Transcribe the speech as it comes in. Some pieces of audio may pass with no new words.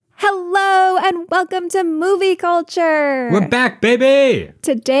and welcome to Movie Culture. We're back, baby!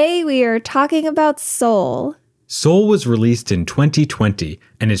 Today we are talking about Soul. Soul was released in 2020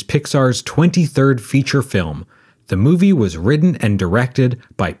 and is Pixar's 23rd feature film. The movie was written and directed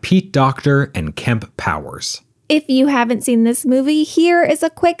by Pete Docter and Kemp Powers. If you haven't seen this movie, here is a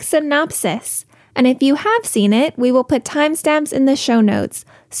quick synopsis. And if you have seen it, we will put timestamps in the show notes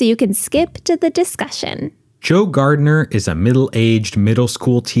so you can skip to the discussion. Joe Gardner is a middle-aged middle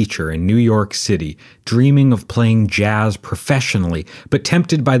school teacher in New York City, dreaming of playing jazz professionally, but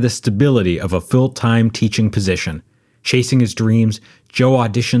tempted by the stability of a full-time teaching position. Chasing his dreams, Joe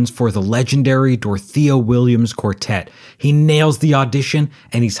auditions for the legendary Dorothea Williams Quartet. He nails the audition,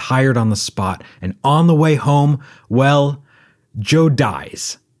 and he's hired on the spot. And on the way home, well, Joe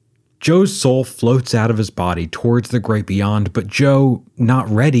dies. Joe's soul floats out of his body towards the great beyond, but Joe, not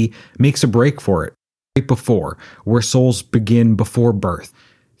ready, makes a break for it. Right before, where souls begin before birth.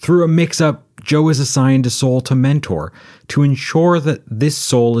 Through a mix-up, Joe is assigned a soul to mentor to ensure that this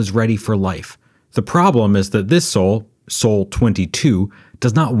soul is ready for life. The problem is that this soul, Soul 22,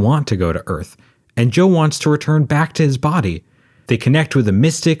 does not want to go to Earth, and Joe wants to return back to his body. They connect with a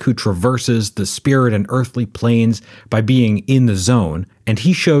mystic who traverses the spirit and earthly planes by being in the zone, and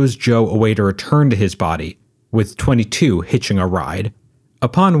he shows Joe a way to return to his body, with 22 hitching a ride.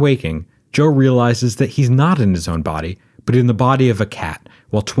 Upon waking, Joe realizes that he's not in his own body, but in the body of a cat,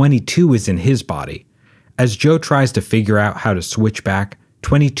 while 22 is in his body. As Joe tries to figure out how to switch back,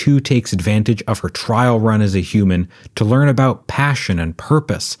 22 takes advantage of her trial run as a human to learn about passion and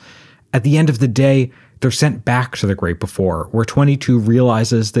purpose. At the end of the day, they're sent back to the great before, where 22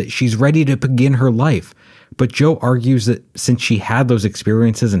 realizes that she's ready to begin her life. But Joe argues that since she had those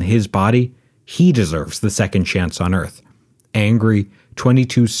experiences in his body, he deserves the second chance on Earth. Angry,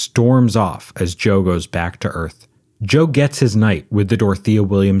 22 storms off as Joe goes back to Earth. Joe gets his night with the Dorothea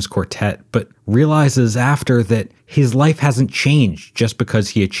Williams Quartet, but realizes after that his life hasn't changed just because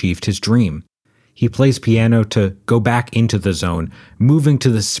he achieved his dream. He plays piano to go back into the zone, moving to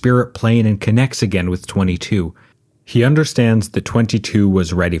the spirit plane and connects again with 22. He understands that 22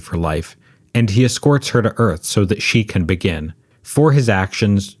 was ready for life, and he escorts her to Earth so that she can begin. For his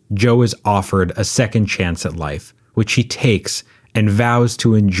actions, Joe is offered a second chance at life, which he takes and vows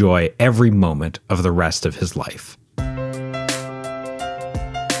to enjoy every moment of the rest of his life.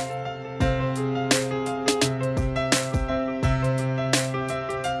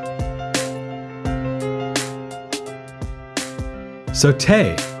 So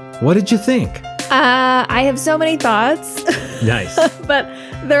Tay, what did you think? I have so many thoughts. Nice. But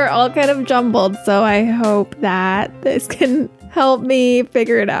they're all kind of jumbled, so I hope that this can help me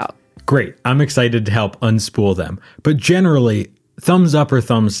figure it out. Great. I'm excited to help unspool them. But generally, thumbs up or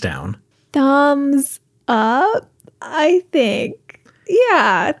thumbs down? Thumbs up, I think.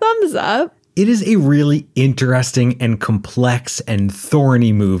 Yeah, thumbs up. It is a really interesting and complex and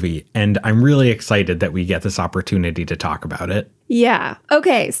thorny movie, and I'm really excited that we get this opportunity to talk about it. Yeah.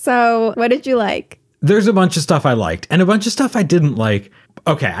 Okay, so what did you like? There's a bunch of stuff I liked, and a bunch of stuff I didn't like.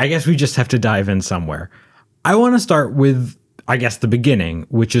 Okay, I guess we just have to dive in somewhere. I want to start with, I guess, the beginning,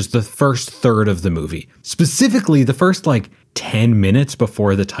 which is the first third of the movie. Specifically, the first, 10 minutes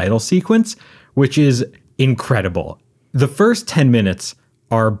before the title sequence, which is incredible. The first 10 minutes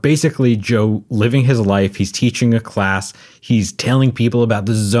are basically Joe living his life. He's teaching a class. He's telling people about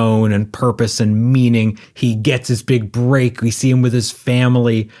the zone and purpose and meaning. He gets his big break. We see him with his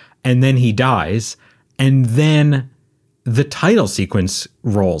family, and then he dies. And then the title sequence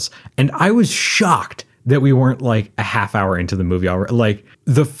rolls. And I was shocked that we weren't a half hour into the movie already.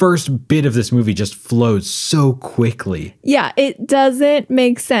 The first bit of this movie just flows so quickly. Yeah, it doesn't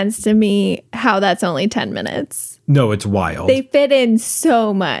make sense to me how that's only 10 minutes. No, it's wild. They fit in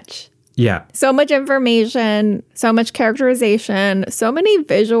so much. Yeah. So much information, so much characterization, so many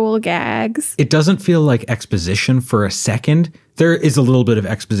visual gags. It doesn't feel like exposition for a second. There is a little bit of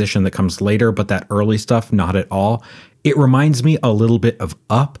exposition that comes later, but that early stuff, not at all. It reminds me a little bit of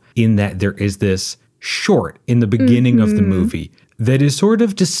Up in that there is this short in the beginning of the movie that is sort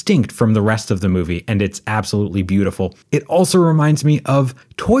of distinct from the rest of the movie, and it's absolutely beautiful. It also reminds me of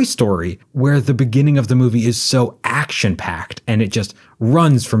Toy Story, where the beginning of the movie is so action-packed, and it just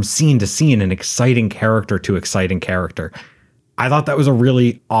runs from scene to scene and exciting character to exciting character. I thought that was a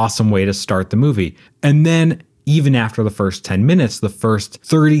really awesome way to start the movie. And then, even after the first 10 minutes, the first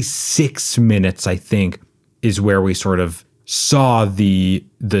 36 minutes, I think, is where we sort of saw the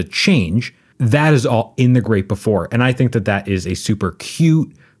change. That is all in the great before. And I think that that is a super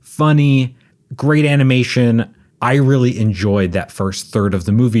cute, funny, great animation. I really enjoyed that first third of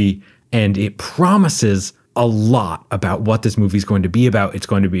the movie, and it promises a lot about what this movie is going to be about. It's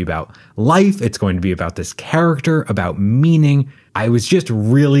going to be about life. It's going to be about this character, about meaning. I was just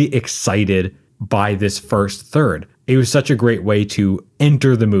really excited by this first third. It was such a great way to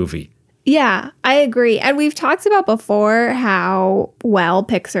enter the movie. Yeah, I agree. And we've talked about before how well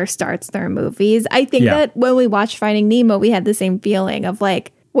Pixar starts their movies. I think that when we watched Finding Nemo, we had the same feeling of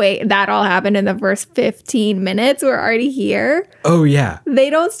like, wait, that all happened in the first 15 minutes? We're already here? Oh, yeah. They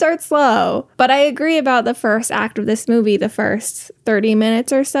don't start slow. But I agree about the first act of this movie, the first 30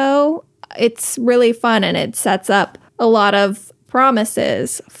 minutes or so. It's really fun and it sets up a lot of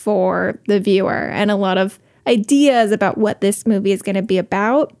promises for the viewer and a lot of ideas about what this movie is going to be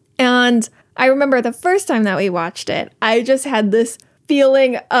about. And I remember the first time that we watched it, I just had this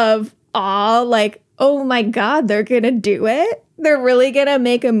feeling of awe, like, oh my God, they're going to do it. They're really going to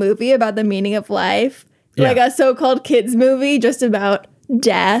make a movie about the meaning of life, like a so-called kids movie just about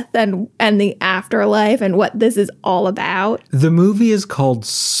death and the afterlife and what this is all about. The movie is called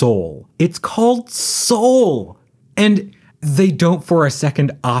Soul. It's called Soul. And they don't for a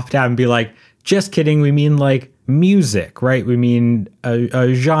second opt out and be like, just kidding, we mean like music, right? We mean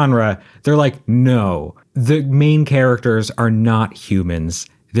a genre. They're like, no, the main characters are not humans.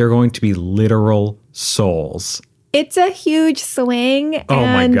 They're going to be literal souls. It's a huge swing. Oh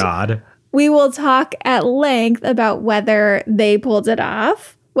my God. We will talk at length about whether they pulled it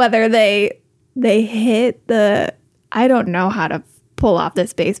off, whether they hit the, I don't know how to pull off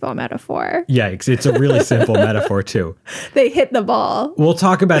this baseball metaphor. Yeah, it's a really simple metaphor too. They hit the ball. We'll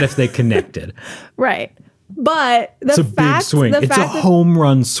talk about if they connected. Right. But it's a big swing. It's a home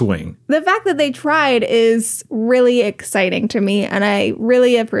run swing. The fact that they tried is really exciting to me, and I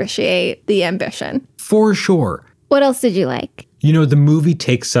really appreciate the ambition. For sure. What else did you like? You know, the movie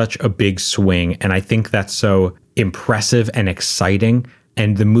takes such a big swing, and I think that's so impressive and exciting.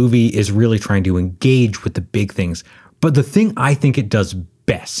 And the movie is really trying to engage with the big things. But the thing I think it does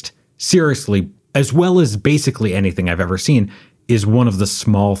best, seriously, as well as basically anything I've ever seen, is one of the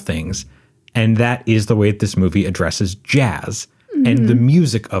small things. And that is the way that this movie addresses jazz and the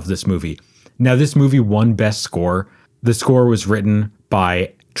music of this movie. Now, this movie won Best Score. The score was written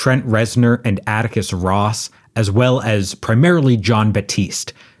by Trent Reznor and Atticus Ross, as well as primarily Jon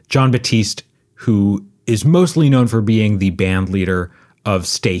Batiste. Jon Batiste, who is mostly known for being the band leader of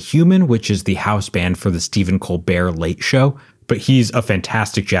Stay Human, which is the house band for the Stephen Colbert Late Show. But he's a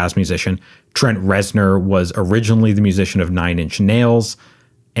fantastic jazz musician. Trent Reznor was originally the musician of Nine Inch Nails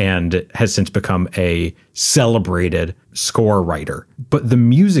and has since become a celebrated score writer. But the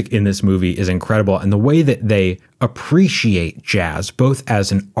music in this movie is incredible, and the way that they appreciate jazz, both as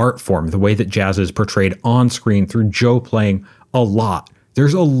an art form, the way that jazz is portrayed on screen through Joe playing a lot.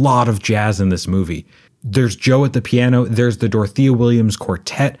 There's a lot of jazz in this movie. There's Joe at the piano. There's the Dorothea Williams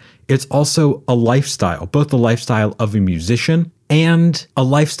Quartet. It's also a lifestyle, both the lifestyle of a musician and a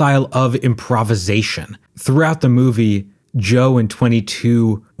lifestyle of improvisation. Throughout the movie, Joe and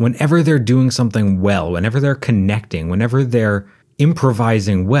 22, whenever they're doing something well, whenever they're connecting, whenever they're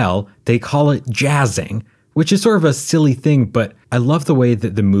improvising well, they call it jazzing, which is sort of a silly thing, but I love the way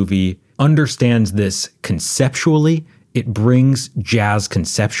that the movie understands this conceptually. It brings jazz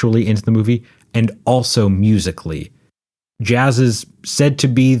conceptually into the movie and also musically. Jazz is said to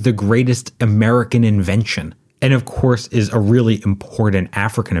be the greatest American invention, and of course is a really important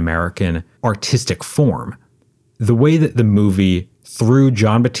African-American artistic form. The way that the movie, through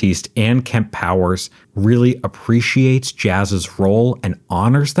Jon Batiste and Kemp Powers, really appreciates jazz's role and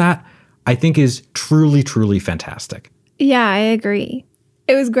honors that, I think is truly, truly fantastic. Yeah, I agree.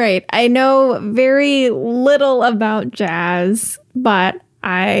 It was great. I know very little about jazz, but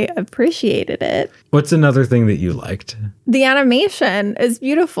I appreciated it. What's another thing that you liked? The animation is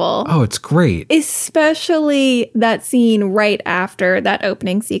beautiful. Oh, it's great. Especially that scene right after that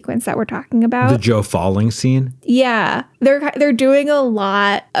opening sequence that we're talking about. The Joe falling scene? Yeah. They're doing a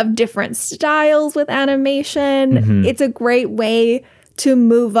lot of different styles with animation. Mm-hmm. It's a great way to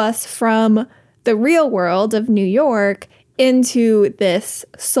move us from the real world of New York into this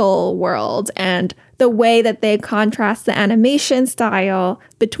soul world, and the way that they contrast the animation style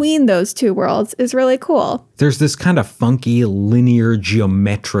between those two worlds is really cool. There's this kind of funky, linear,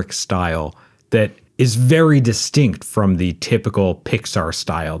 geometric style that is very distinct from the typical Pixar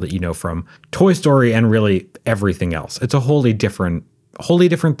style that you know from Toy Story and really everything else. It's a wholly different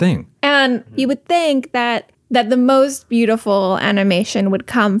thing. And you would think that the most beautiful animation would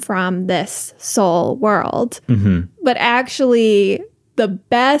come from this soul world. Mm-hmm. But actually, the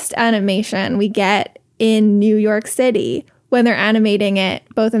best animation we get in New York City when they're animating it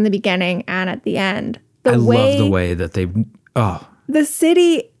both in the beginning and at the end. I love the way that they... The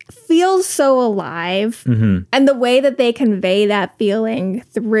city feels so alive. And the way that they convey that feeling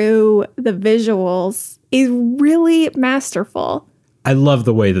through the visuals is really masterful. I love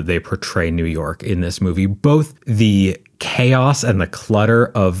the way that they portray New York in this movie. Both the chaos and the clutter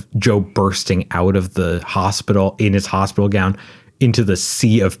of Joe bursting out of the hospital in his hospital gown into the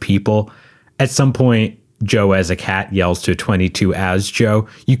sea of people. At some point, Joe as a cat yells to 22 as Joe,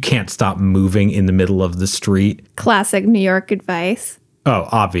 "You can't stop moving in the middle of the street." Classic New York advice. Oh,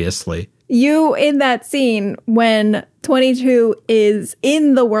 obviously. You, in that scene, when 22 is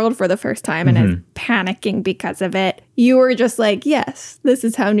in the world for the first time and is panicking because of it, you were just like, yes, this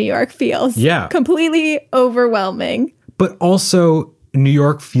is how New York feels. Yeah. Completely overwhelming. But also, New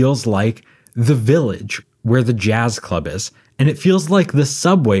York feels like the Village, where the jazz club is. And it feels like the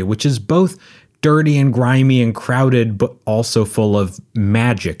subway, which is both dirty and grimy and crowded, but also full of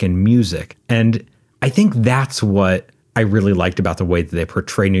magic and music. And I think that's what I really liked about the way that they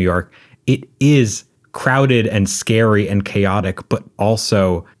portray New York. It is crowded and scary and chaotic, but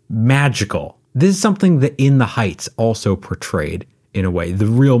also magical. This is something that In the Heights also portrayed in a way, the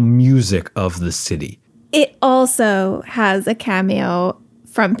real music of the city. It also has a cameo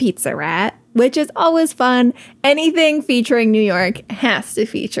from Pizza Rat, which is always fun. Anything featuring New York has to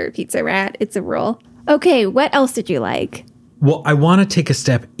feature Pizza Rat. It's a rule. Okay, what else did you like? Well, I want to take a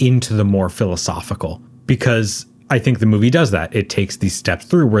step into the more philosophical because I think the movie does that. It takes these steps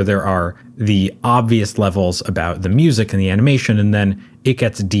through where there are the obvious levels about the music and the animation, and then it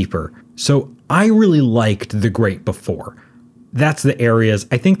gets deeper. So I really liked The Great Before. That's the areas,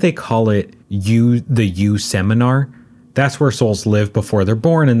 I think they call it the You Seminar. That's where souls live before they're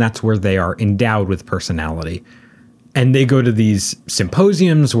born, and that's where they are endowed with personality. And they go to these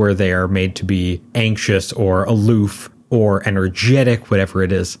symposiums where they are made to be anxious or aloof or energetic, whatever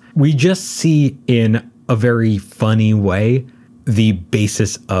it is. We just see in a very funny way the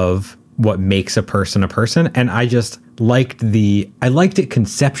basis of what makes a person. And I just liked it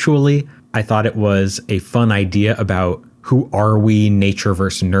conceptually. I thought it was a fun idea about who are we, nature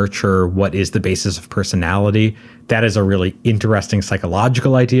versus nurture, what is the basis of personality. That is a really interesting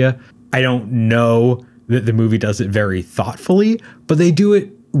psychological idea. I don't know that the movie does it very thoughtfully, but they do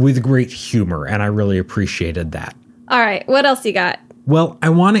it with great humor, and I really appreciated that. All right, what else you got? Well, I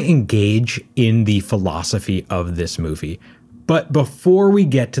want to engage in the philosophy of this movie. But before we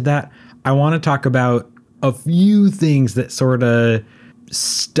get to that, I want to talk about a few things that sort of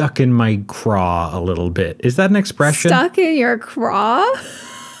stuck in my craw a little bit. Is that an expression? Stuck in your craw?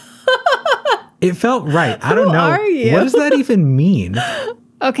 It felt right. I don't know. Who are you? What does that even mean?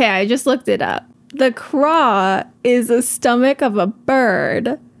 Okay, I just looked it up. The craw is the stomach of a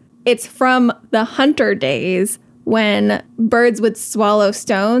bird. It's from the hunter days when birds would swallow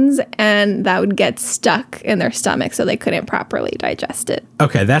stones and that would get stuck in their stomach so they couldn't properly digest it.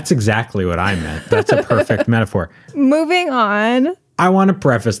 Okay, that's exactly what I meant. That's a perfect metaphor. Moving on. I want to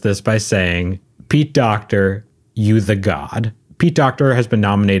preface this by saying, Pete Docter, you the god. Pete Docter has been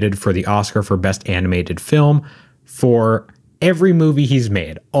nominated for the Oscar for Best Animated Film for every movie he's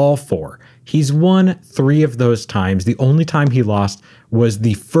made, all 4. He's won 3 of those times. The only time he lost was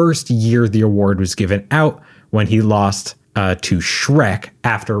the first year the award was given out, when he lost to Shrek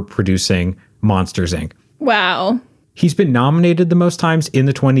after producing Monsters, Inc. Wow. He's been nominated the most times in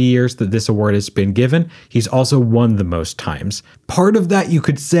the 20 years that this award has been given. He's also won the most times. Part of that, you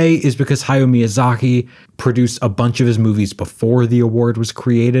could say, is because Hayao Miyazaki produced a bunch of his movies before the award was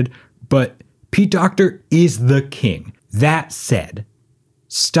created, but Pete Docter is the king. That said,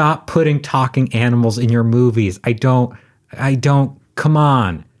 stop putting talking animals in your movies. I don't, come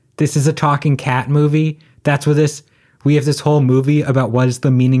on. This is a talking cat movie. That's what we have this whole movie about what is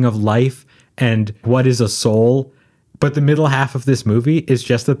the meaning of life and what is a soul. But the middle half of this movie is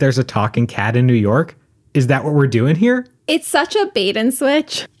just that there's a talking cat in New York. Is that what we're doing here? It's such a bait and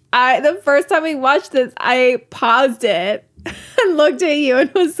switch. The first time we watched this, I paused it and looked at you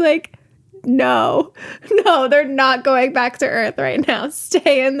and was like, no, they're not going back to Earth right now.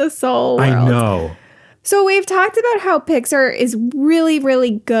 Stay in the soul world. I know. So we've talked about how Pixar is really, really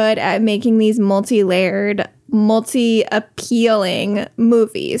good at making these multi-layered, multi-appealing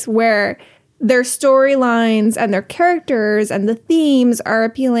movies where their storylines and their characters and the themes are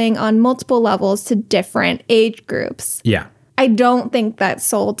appealing on multiple levels to different age groups. Yeah. I don't think that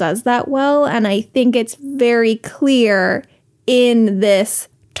Soul does that well, and I think it's very clear in this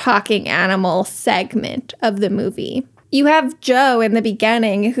talking animal segment of the movie. You have Joe in the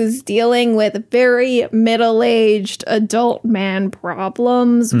beginning who's dealing with very middle-aged adult man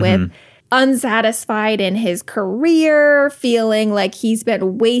problems with unsatisfied in his career, feeling like he's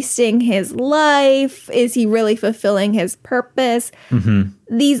been wasting his life. Is he really fulfilling his purpose?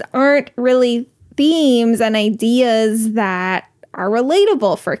 These aren't really themes and ideas that are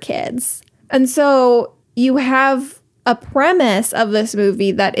relatable for kids. And so you have a premise of this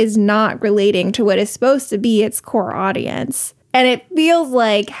movie that is not relating to what is supposed to be its core audience. And it feels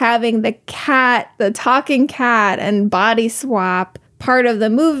like having the talking cat and body swap part of the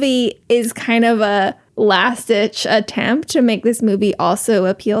movie is kind of a last-ditch attempt to make this movie also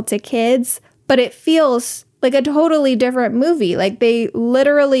appeal to kids. But it feels like a totally different movie. Like they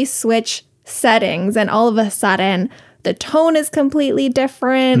literally switch settings and all of a sudden the tone is completely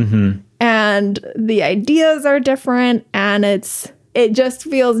different and the ideas are different and it just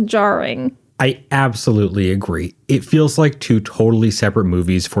feels jarring. I absolutely agree. It feels like two totally separate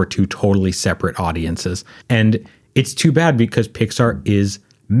movies for two totally separate audiences. And it's too bad because Pixar is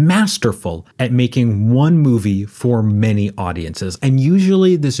masterful at making one movie for many audiences. And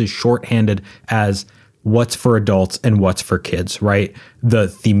usually this is shorthanded as what's for adults and what's for kids, right? The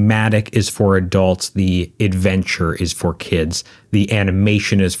thematic is for adults. The adventure is for kids. The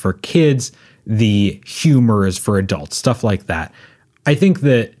animation is for kids. The humor is for adults, stuff like that. I think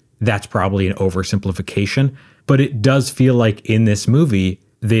that that's probably an oversimplification, but it does feel like in this movie,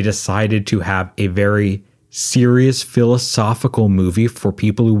 they decided to have a very serious philosophical movie for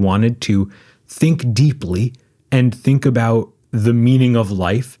people who wanted to think deeply and think about the meaning of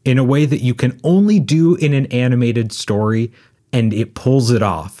life in a way that you can only do in an animated story, and it pulls it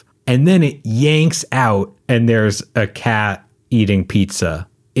off. And then it yanks out and there's a cat eating pizza.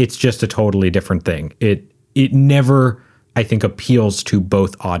 It's just a totally different thing. It never, I think, appeals to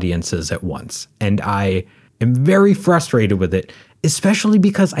both audiences at once. And I am very frustrated with it, especially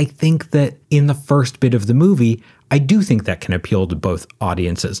because I think that in the first bit of the movie, I do think that can appeal to both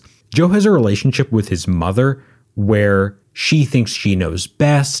audiences. Joe has a relationship with his mother where she thinks she knows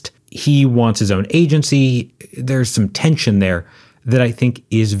best. He wants his own agency. There's some tension there that I think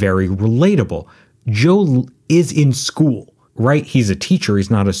is very relatable. Joe is in school, right? He's a teacher. He's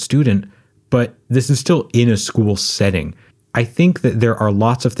not a student, but this is still in a school setting. I think that there are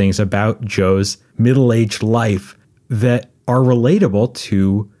lots of things about Joe's middle-aged life that are relatable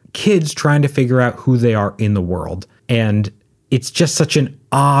to kids trying to figure out who they are in the world. And it's just such an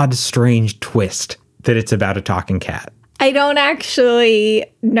odd, strange twist that it's about a talking cat. I don't actually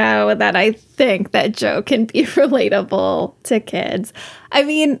know that I think that Joe can be relatable to kids. I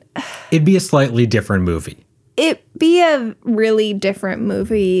mean, it'd be a slightly different movie. It'd be a really different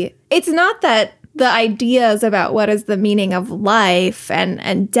movie. It's not that the ideas about what is the meaning of life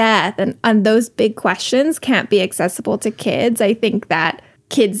and death and those big questions can't be accessible to kids. I think that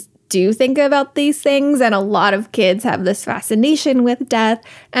kids do think about these things, and a lot of kids have this fascination with death,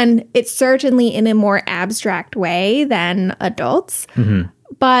 and it's certainly in a more abstract way than adults.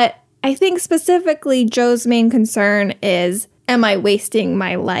 But I think specifically Joe's main concern is, am I wasting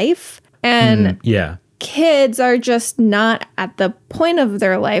my life? And kids are just not at the point of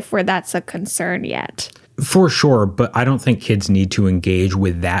their life where that's a concern yet. For sure, but I don't think kids need to engage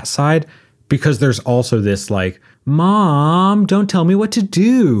with that side, because there's also this like, Mom, don't tell me what to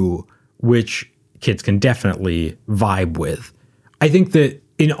do, which kids can definitely vibe with. I think that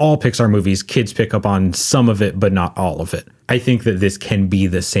in all Pixar movies, kids pick up on some of it, but not all of it. I think that this can be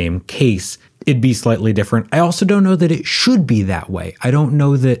the same case. It'd be slightly different. I also don't know that it should be that way. I don't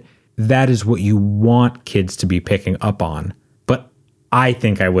know that that is what you want kids to be picking up on. But I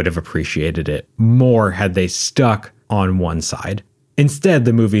think I would have appreciated it more had they stuck on one side. Instead,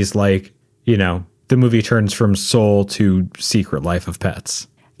 the movie's like, the movie turns from Soul to Secret Life of Pets.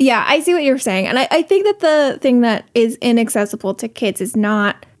 Yeah, I see what you're saying. And I think that the thing that is inaccessible to kids is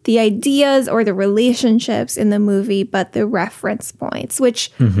not the ideas or the relationships in the movie, but the reference points,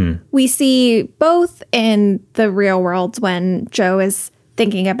 which we see both in the real world when Joe is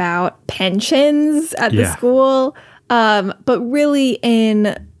thinking about pensions at the school, but really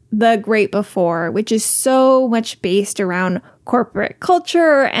in The Great Before, which is so much based around corporate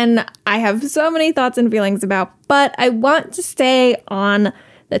culture, and I have so many thoughts and feelings about, but I want to stay on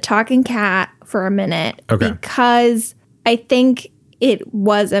the talking cat for a minute because I think it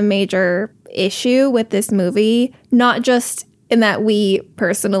was a major issue with this movie, not just in that we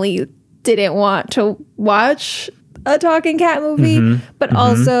personally didn't want to watch a talking cat movie, but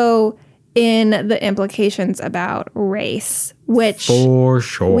also in the implications about race, which for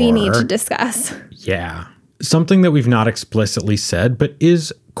sure we need to discuss. Yeah. Something that we've not explicitly said, but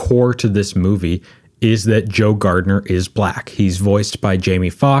is core to this movie, is that Joe Gardner is black. He's voiced by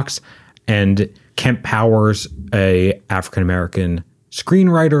Jamie Foxx, and Kemp Powers, a African-American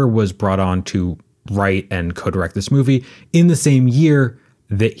screenwriter was brought on to write and co-direct this movie in the same year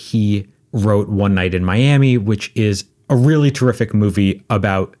that he wrote One Night in Miami, which is a really terrific movie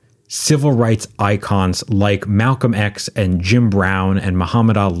about civil rights icons like Malcolm X and Jim Brown and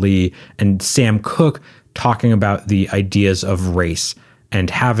Muhammad Ali and Sam Cooke talking about the ideas of race and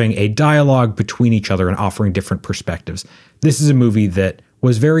having a dialogue between each other and offering different perspectives. This is a movie that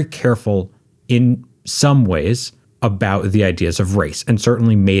was very careful in some ways about the ideas of race and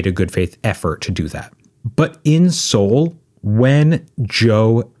certainly made a good faith effort to do that. But in Soul, when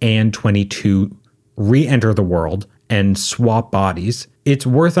Joe and 22 re-enter the world and swap bodies, it's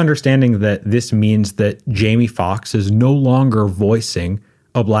worth understanding that this means that Jamie Foxx is no longer voicing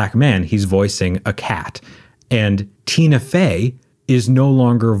a black man. He's voicing a cat. And Tina Fey is no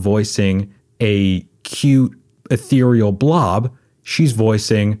longer voicing a cute, ethereal blob. She's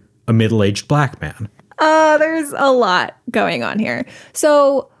voicing a middle-aged black man. There's a lot going on here.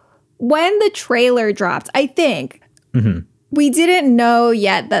 So when the trailer dropped, I think we didn't know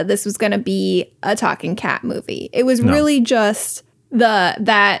yet that this was going to be a talking cat movie. It was really just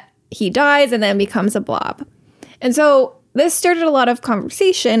that he dies and then becomes a blob. And so this started a lot of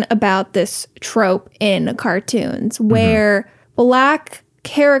conversation about this trope in cartoons where black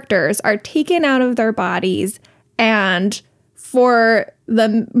characters are taken out of their bodies, and for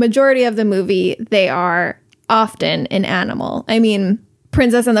the majority of the movie, they are often an animal. I mean,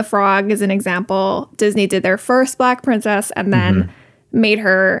 Princess and the Frog is an example. Disney did their first black princess and then made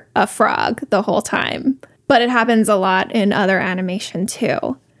her a frog the whole time. But it happens a lot in other animation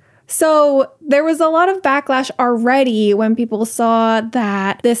too. So there was a lot of backlash already when people saw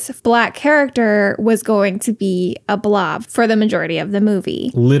that this black character was going to be a blob for the majority of the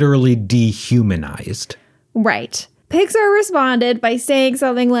movie. Literally dehumanized. Right. Pixar responded by saying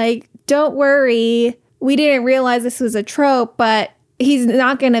something like, "Don't worry, we didn't realize this was a trope, but he's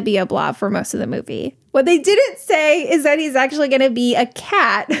not going to be a blob for most of the movie." What they didn't say is that he's actually going to be a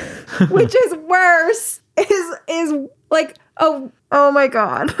cat, which is worse. Is like, oh my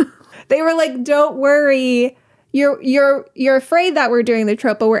God. They were like, "Don't worry, you're afraid that we're doing the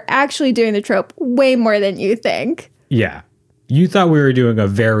trope, but we're actually doing the trope way more than you think." Yeah. You thought we were doing a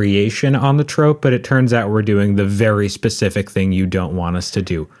variation on the trope, but it turns out we're doing the very specific thing you don't want us to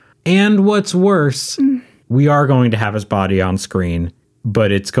do. And what's worse, we are going to have his body on screen,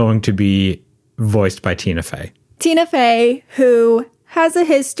 but it's going to be voiced by Tina Fey. Tina Fey, who has a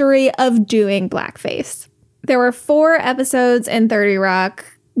history of doing blackface. There were 4 episodes in 30 Rock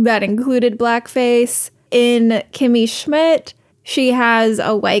that included blackface. In Kimmy Schmidt, she has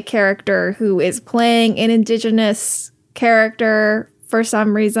a white character who is playing an indigenous character for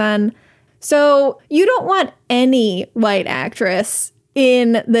some reason. So you don't want any white actress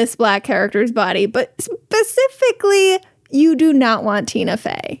in this black character's body, but specifically, you do not want Tina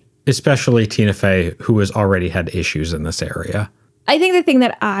Fey. Especially Tina Fey, who has already had issues in this area. I think the thing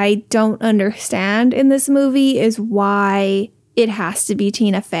that I don't understand in this movie is why it has to be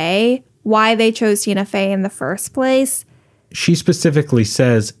Tina Fey, why they chose Tina Fey in the first place. She specifically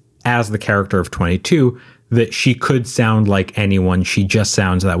says, as the character of 22, that she could sound like anyone. She just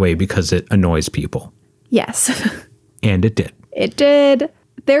sounds that way because it annoys people. Yes. And it did. It did.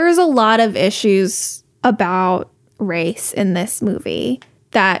 There's a lot of issues about race in this movie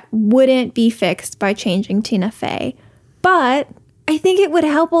that wouldn't be fixed by changing Tina Fey. But I think it would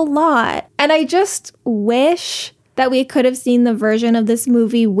help a lot. And I just wish that we could have seen the version of this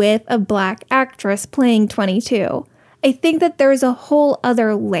movie with a black actress playing 22. I think that there's a whole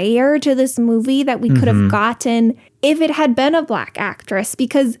other layer to this movie that we could have gotten if it had been a black actress,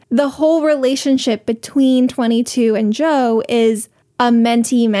 because the whole relationship between 22 and Joe is a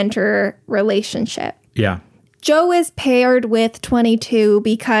mentee-mentor relationship. Yeah. Joe is paired with 22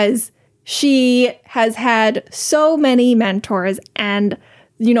 because she has had so many mentors and,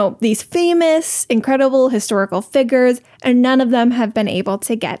 you know, these famous, incredible historical figures, and none of them have been able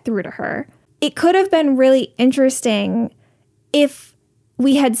to get through to her. It could have been really interesting if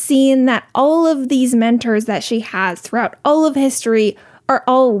we had seen that all of these mentors that she has throughout all of history are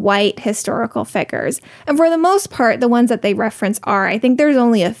all white historical figures. And for the most part, the ones that they reference are, I think there's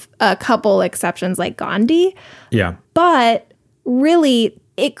only a couple exceptions like Gandhi. Yeah. But really,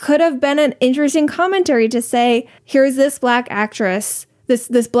 it could have been an interesting commentary to say, here's this black actress,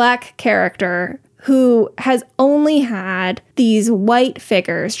 this black character who has only had these white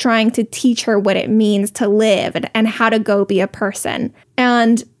figures trying to teach her what it means to live and how to go be a person.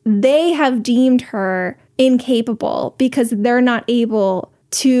 And they have deemed her incapable because they're not able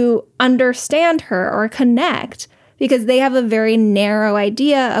to understand her or connect because they have a very narrow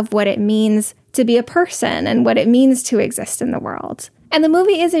idea of what it means to be a person and what it means to exist in the world. And the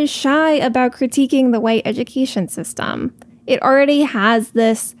movie isn't shy about critiquing the white education system. It already has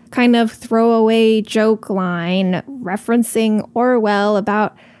this kind of throwaway joke line referencing Orwell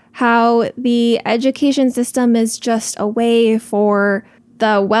about how the education system is just a way for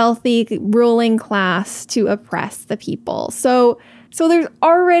the wealthy ruling class to oppress the people. So there's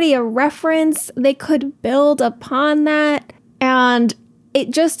already a reference. They could build upon that. And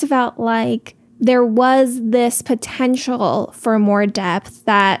it just felt like there was this potential for more depth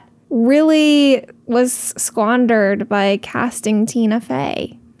that really was squandered by casting Tina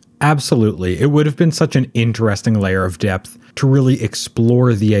Fey. Absolutely. It would have been such an interesting layer of depth to really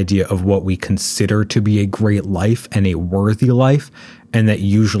explore the idea of what we consider to be a great life and a worthy life, and that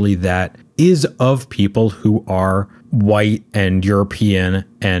usually that is of people who are white and European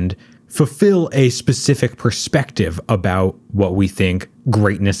and fulfill a specific perspective about what we think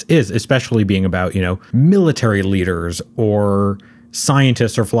greatness is, especially being about, military leaders or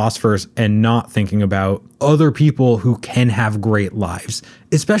scientists or philosophers, and not thinking about other people who can have great lives,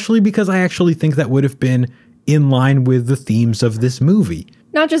 especially because I actually think that would have been in line with the themes of this movie.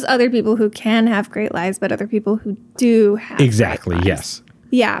 Not just other people who can have great lives, but other people who do have exactly, great lives. Yes.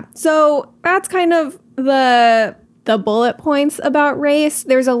 Yeah. So that's kind of the bullet points about race.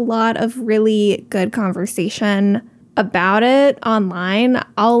 There's a lot of really good conversation about it online.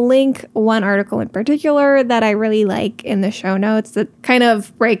 I'll link one article in particular that I really like in the show notes that kind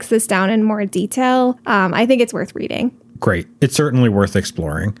of breaks this down in more detail. I think it's worth reading. Great. It's certainly worth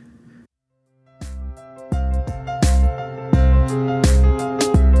exploring.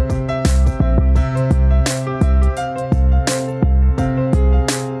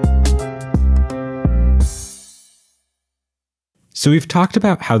 So we've talked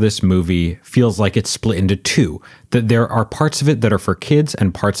about how this movie feels like it's split into two, that there are parts of it that are for kids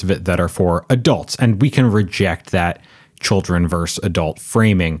and parts of it that are for adults. And we can reject that children versus adult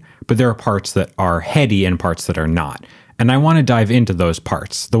framing, but there are parts that are heady and parts that are not. And I want to dive into those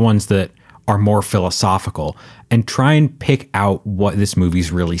parts, the ones that are more philosophical, and try and pick out what this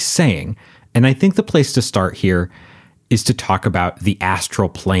movie's really saying. And I think the place to start here is to talk about the astral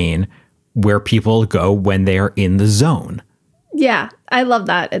plane, where people go when they are in the zone. Yeah, I love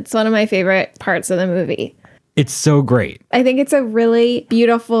that. It's one of my favorite parts of the movie. It's so great. I think it's a really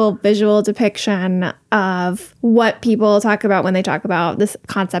beautiful visual depiction of what people talk about when they talk about this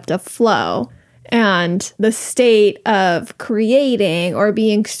concept of flow and the state of creating or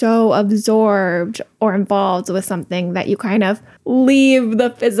being so absorbed or involved with something that you kind of leave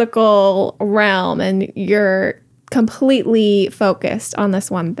the physical realm and you're completely focused on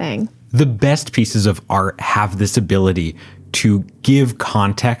this one thing. The best pieces of art have this ability to give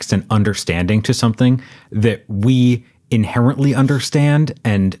context and understanding to something that we inherently understand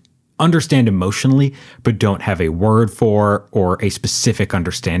and understand emotionally, but don't have a word for or a specific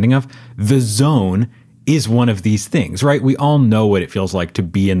understanding of. The zone is one of these things, right? We all know what it feels like to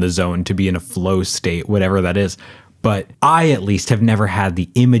be in the zone, to be in a flow state, whatever that is. But I, at least, have never had the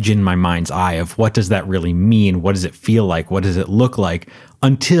image in my mind's eye of what does that really mean? What does it feel like? What does it look like?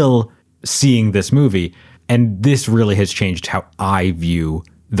 Until seeing this movie. And this really has changed how I view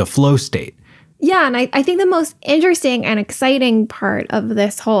the flow state. Yeah, and I think the most interesting and exciting part of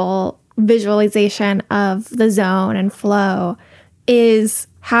this whole visualization of the zone and flow is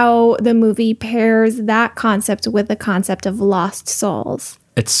how the movie pairs that concept with the concept of lost souls.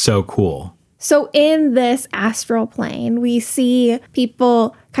 It's so cool. So in this astral plane, we see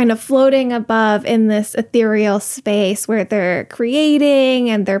people kind of floating above in this ethereal space where they're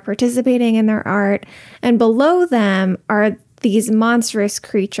creating and they're participating in their art. And below them are these monstrous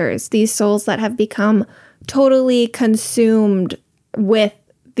creatures, these souls that have become totally consumed with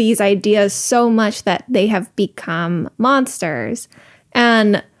these ideas so much that they have become monsters.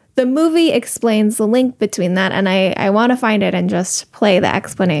 And the movie explains the link between that. And I want to find it and just play the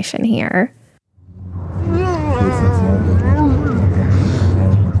explanation here.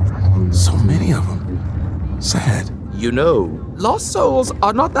 So many of them. Sad. You know, lost souls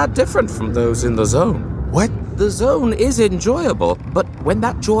are not that different from those in the zone. What? The zone is enjoyable, but when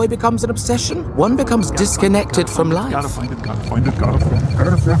that joy becomes an obsession, one becomes disconnected from life. Gotta find it.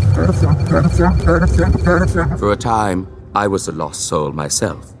 For a time, I was a lost soul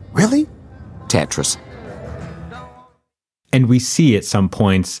myself. Really? Tetris. And we see at some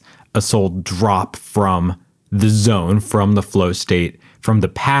points a soul drop from the zone, from the flow state, from the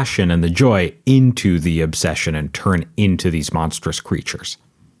passion and the joy into the obsession and turn into these monstrous creatures.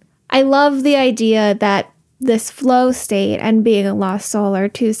 I love the idea that this flow state and being a lost soul are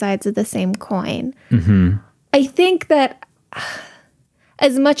two sides of the same coin. Mm-hmm. I think that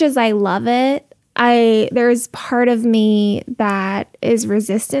as much as I love it, there's part of me that is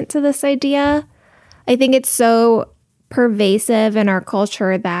resistant to this idea. I think it's so pervasive in our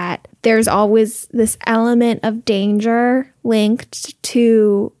culture that there's always this element of danger linked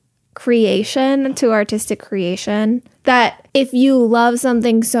to creation, to artistic creation, that if you love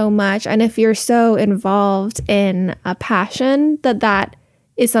something so much and if you're so involved in a passion, that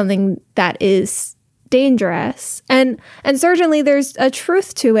is something that is dangerous. And certainly there's a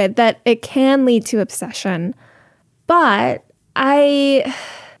truth to it that it can lead to obsession. But I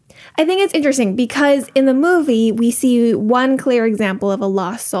think it's interesting because in the movie, we see one clear example of a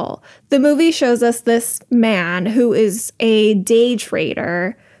lost soul. The movie shows us this man who is a day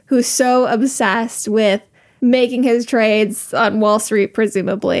trader who's so obsessed with making his trades on Wall Street,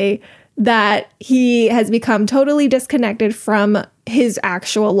 presumably, that he has become totally disconnected from his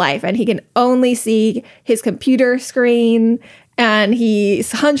actual life. And he can only see his computer screen, and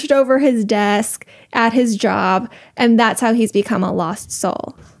he's hunched over his desk at his job, and that's how he's become a lost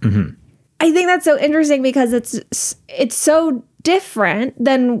soul. Mm-hmm. I think that's so interesting because it's so different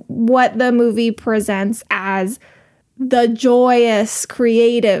than what the movie presents as the joyous,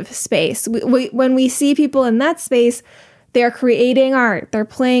 creative space. When we see people in that space, they're creating art, they're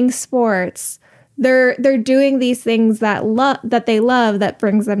playing sports, they're doing these things that they love that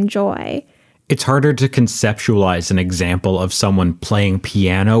brings them joy. It's harder to conceptualize an example of someone playing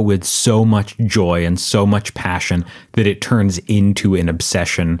piano with so much joy and so much passion that it turns into an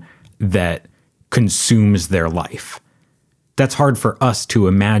obsession that consumes their life. That's hard for us to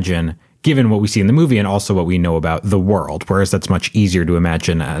imagine, given what we see in the movie and also what we know about the world, whereas that's much easier to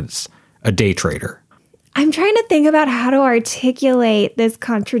imagine as a day trader. I'm trying to think about how to articulate this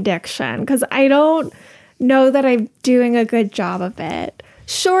contradiction because I don't know that I'm doing a good job of it.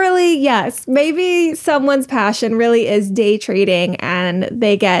 Surely, yes, maybe someone's passion really is day trading and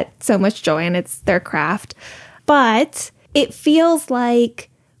they get so much joy and it's their craft. But it feels like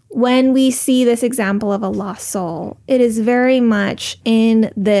when we see this example of a lost soul, it is very much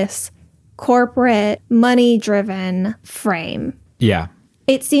in this corporate, money-driven frame. Yeah.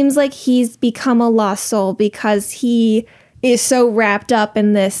 It seems like he's become a lost soul because he is so wrapped up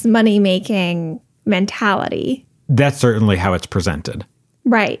in this money-making mentality. That's certainly how it's presented.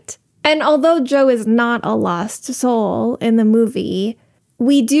 Right. And although Joe is not a lost soul in the movie,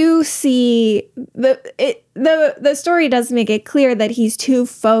 we do see the story does make it clear that he's too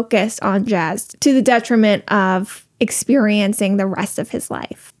focused on jazz to the detriment of experiencing the rest of his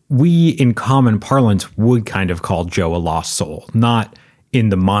life. We, in common parlance, would kind of call Joe a lost soul, not in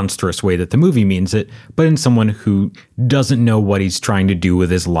the monstrous way that the movie means it, but in someone who doesn't know what he's trying to do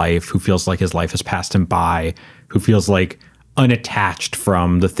with his life, who feels like his life has passed him by, who feels like unattached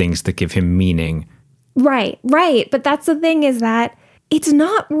from the things that give him meaning. Right. But that's the thing, is that it's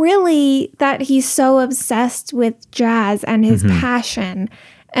not really that he's so obsessed with jazz and his passion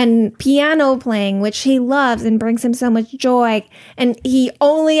and piano playing, which he loves and brings him so much joy. And he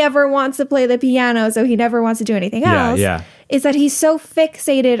only ever wants to play the piano, so he never wants to do anything else. Yeah. Is that he's so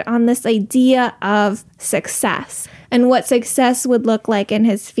fixated on this idea of success and what success would look like in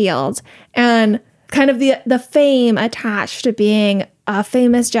his field and kind of the fame attached to being a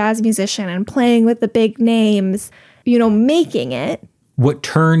famous jazz musician and playing with the big names, making it. What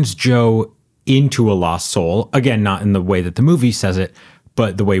turns Joe into a lost soul, again, not in the way that the movie says it,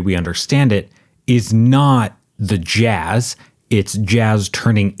 but the way we understand it, is not the jazz. It's jazz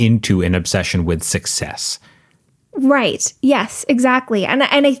turning into an obsession with success. Right. Yes, exactly. And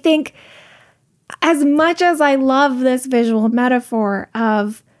I think as much as I love this visual metaphor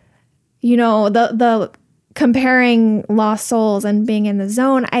of, the comparing lost souls and being in the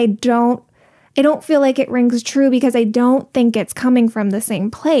zone, I don't feel like it rings true because I don't think it's coming from the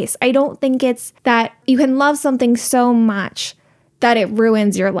same place. I don't think it's that you can love something so much that it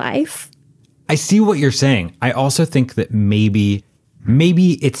ruins your life. I see what you're saying. I also think that maybe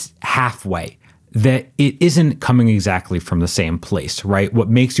it's halfway, that it isn't coming exactly from the same place, right? What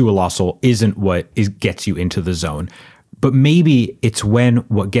makes you a lost soul isn't what gets you into the zone. But maybe it's when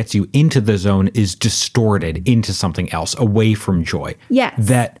what gets you into the zone is distorted into something else, away from joy. Yes.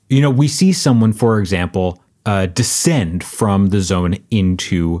 That, we see someone, for example, descend from the zone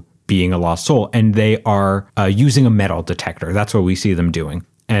into being a lost soul, and they are using a metal detector. That's what we see them doing.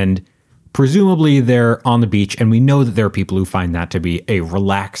 And presumably they're on the beach, and we know that there are people who find that to be a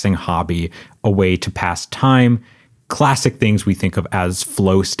relaxing hobby, a way to pass time. Classic things we think of as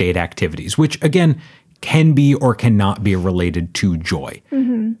flow state activities, which, again, can be or cannot be related to joy.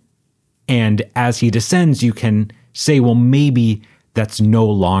 Mm-hmm. And as he descends, you can say, well, maybe that's no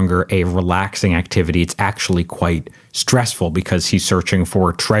longer a relaxing activity. It's actually quite stressful because he's searching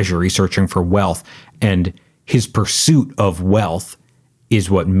for treasure, he's searching for wealth, and his pursuit of wealth is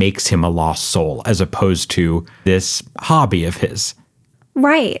what makes him a lost soul, as opposed to this hobby of his.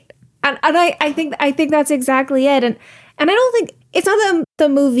 Right. And I think that's exactly it. And I don't think it's not that the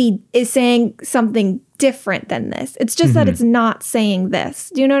movie is saying something different than this. It's just that it's not saying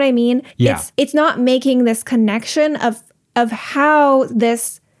this. Do you know what I mean? Yeah. It's not making this connection of how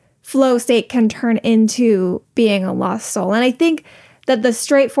this flow state can turn into being a lost soul. And I think that the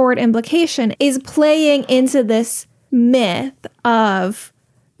straightforward implication is playing into this myth of,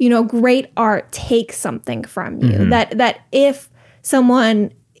 great art takes something from you. That if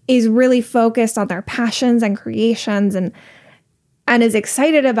someone is really focused on their passions and creations and is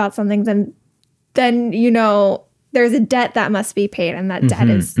excited about something, then there's a debt that must be paid, and that debt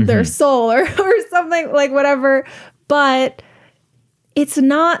is their soul or something, like whatever. But it's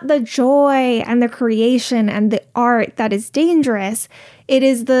not the joy and the creation and the art that is dangerous. It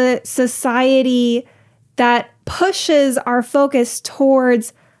is the society that pushes our focus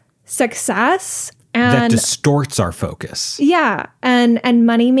towards success and that distorts our focus. Yeah, and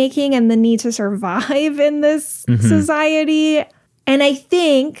money making and the need to survive in this society. And I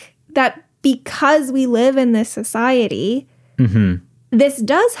think that because we live in this society, this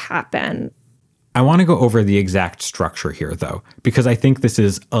does happen. I want to go over the exact structure here, though, because I think this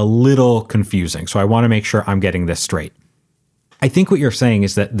is a little confusing. So I want to make sure I'm getting this straight. I think what you're saying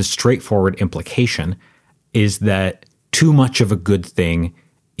is that the straightforward implication is that too much of a good thing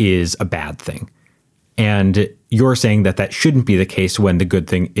is a bad thing. And you're saying that that shouldn't be the case when the good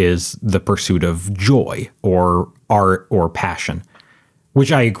thing is the pursuit of joy or art or passion,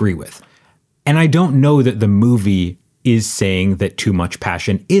 which I agree with. And I don't know that the movie is saying that too much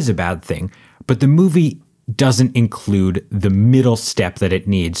passion is a bad thing, but the movie doesn't include the middle step that it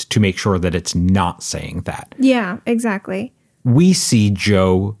needs to make sure that it's not saying that. Yeah, exactly. We see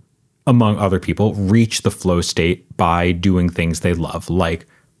Joe, among other people, reach the flow state by doing things they love, like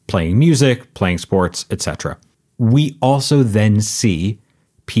playing music, playing sports, etc. We also then see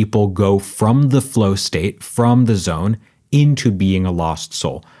people go from the flow state, from the zone, into being a lost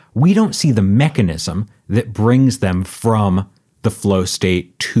soul. We don't see the mechanism that brings them from the flow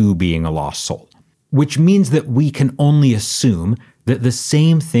state to being a lost soul, which means that we can only assume that the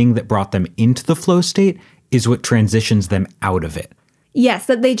same thing that brought them into the flow state is what transitions them out of it. Yes,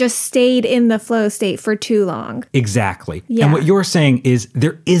 that they just stayed in the flow state for too long. Exactly. Yeah. And what you're saying is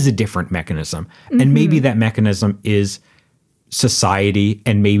there is a different mechanism. And maybe that mechanism is society,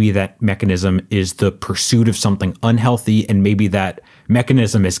 and maybe that mechanism is the pursuit of something unhealthy, and maybe that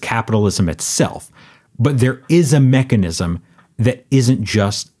mechanism is capitalism itself. But there is a mechanism that isn't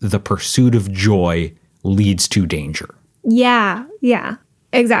just the pursuit of joy leads to danger. Yeah,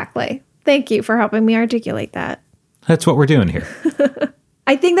 exactly. Thank you for helping me articulate that. That's what we're doing here.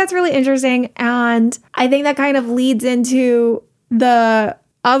 I think that's really interesting. And I think that kind of leads into the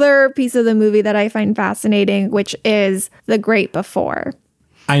other piece of the movie that I find fascinating, which is The Great Before.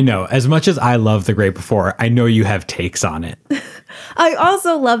 I know. As much as I love The Great Before, I know you have takes on it. I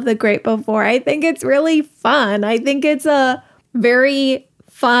also love The Great Before. I think it's really fun. I think it's a very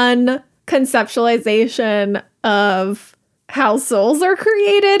fun conceptualization of how souls are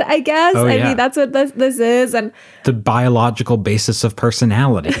created, I guess. Oh, yeah. I mean, that's what this is. And The biological basis of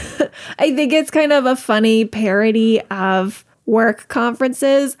personality. I think it's kind of a funny parody of work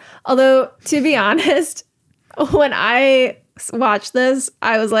conferences. Although, to be honest, when I watched this,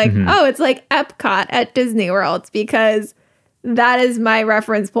 I was like, oh, it's like Epcot at Disney World, because that is my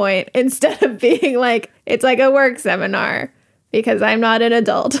reference point, instead of being like, it's like a work seminar, because I'm not an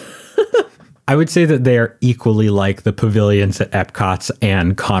adult. I would say that they are equally like the pavilions at Epcot's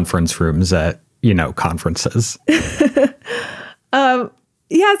and conference rooms at, conferences. Yeah,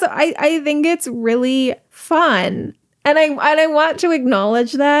 so I think it's really fun. And I want to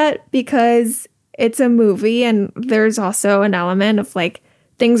acknowledge that, because it's a movie and there's also an element of like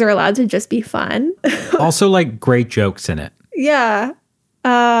things are allowed to just be fun. Also, like, great jokes in it. Yeah.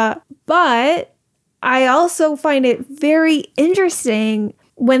 But I also find it very interesting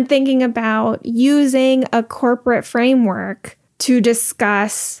when thinking about using a corporate framework to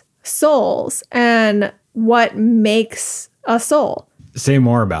discuss souls and what makes a soul. Say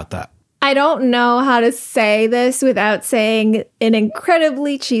more about that. I don't know how to say this without saying an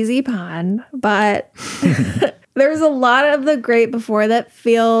incredibly cheesy pun, but there's a lot of The Great Before that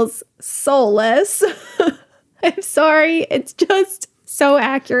feels soulless. I'm sorry. It's just so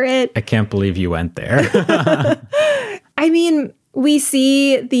accurate. I can't believe you went there. I mean, we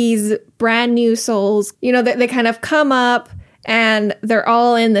see these brand new souls, they kind of come up And they're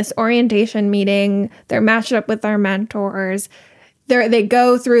all in this orientation meeting. They're matched up with their mentors. They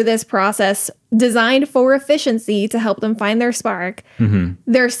go through this process designed for efficiency to help them find their spark.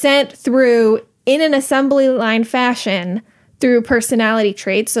 They're sent through in an assembly line fashion through personality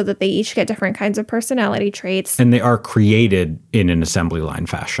traits so that they each get different kinds of personality traits. And they are created in an assembly line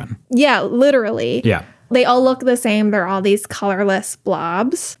fashion. Yeah, literally. Yeah. They all look the same. They're all these colorless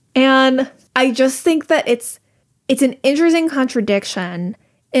blobs. And I just think that it's an interesting contradiction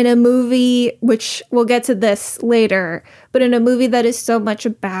in a movie, which we'll get to this later, but in a movie that is so much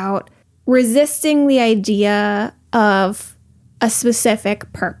about resisting the idea of a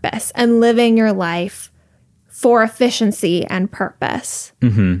specific purpose and living your life for efficiency and purpose.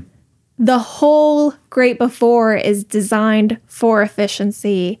 The whole Great Before is designed for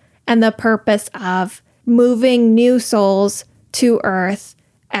efficiency and the purpose of moving new souls to Earth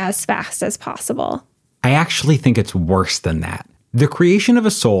as fast as possible. I actually think it's worse than that. The creation of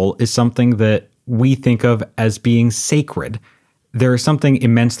a soul is something that we think of as being sacred. There is something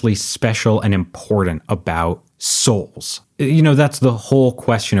immensely special and important about souls. You know, that's the whole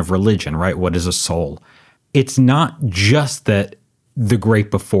question of religion, right? What is a soul? It's not just that the Great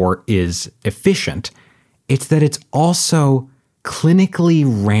Before is efficient. It's that it's also clinically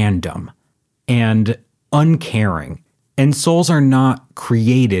random and uncaring. And souls are not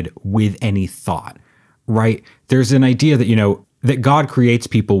created with any thought, right? There's an idea that, that God creates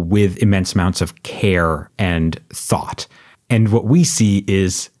people with immense amounts of care and thought. And what we see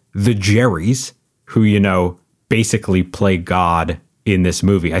is the Jerrys, who, basically play God in this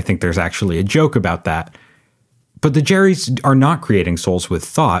movie. I think there's actually a joke about that. But the Jerrys are not creating souls with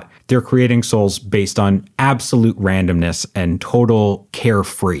thought. They're creating souls based on absolute randomness and total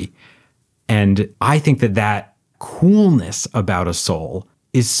carefree. And I think that coolness about a soul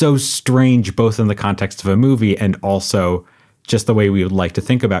is so strange, both in the context of a movie and also just the way we would like to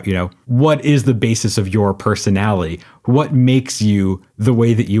think about, what is the basis of your personality? What makes you the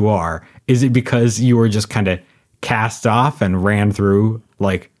way that you are? Is it because you were just kind of cast off and ran through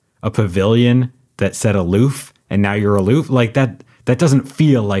like a pavilion that said aloof and now you're aloof? Like that doesn't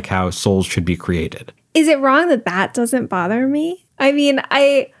feel like how souls should be created. Is it wrong that doesn't bother me? I mean,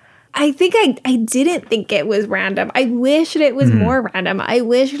 I think I didn't think it was random. I wished it was more random. I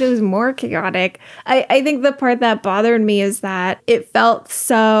wished it was more chaotic. I think the part that bothered me is that it felt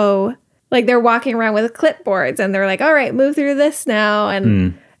so like they're walking around with clipboards and they're like, all right, move through this now.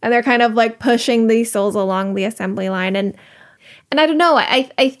 And they're kind of like pushing these souls along the assembly line. And I don't know.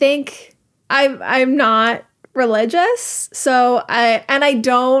 I think I'm not religious. So I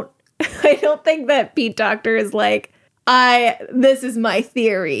don't think that Pete Docter is like, this is my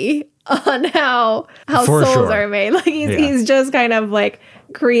theory on how For souls sure. are made. Like he's just kind of like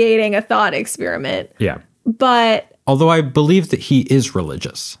creating a thought experiment. Yeah. But although I believe that he is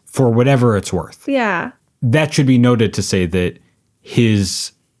religious for whatever it's worth. Yeah. That should be noted to say that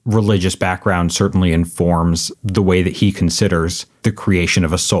his religious background certainly informs the way that he considers the creation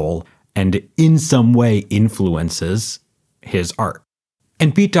of a soul and in some way influences his art.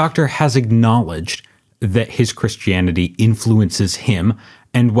 And Pete Docter has acknowledged that his Christianity influences him,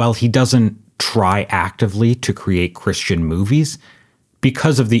 and while he doesn't try actively to create Christian movies,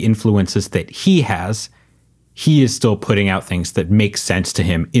 because of the influences that he has, he is still putting out things that make sense to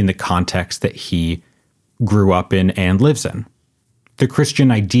him in the context that he grew up in and lives in. The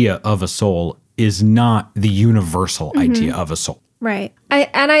Christian idea of a soul is not the universal idea of a soul. Right.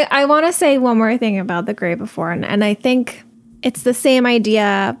 I want to say one more thing about The Great Before, and I think it's the same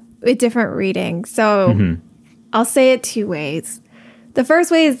idea with different readings. So I'll say it two ways. The first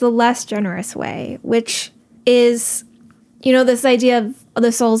way is the less generous way, which is, this idea of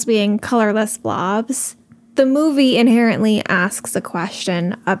the souls being colorless blobs. The movie inherently asks a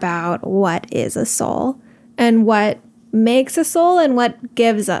question about what is a soul and what makes a soul and what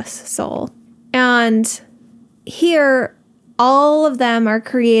gives us soul. And here, all of them are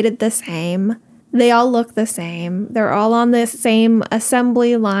created the same. They all look the same. They're all on the same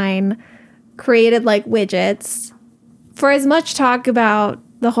assembly line, created like widgets. For as much talk about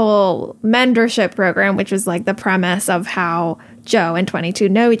the whole mentorship program, which was like the premise of how Joe and 22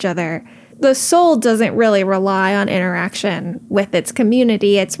 know each other, the soul doesn't really rely on interaction with its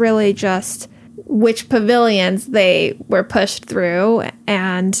community. It's really just which pavilions they were pushed through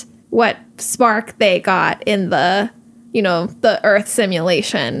and what spark they got in the Earth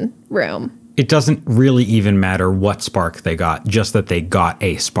simulation room. It doesn't really even matter what spark they got, just that they got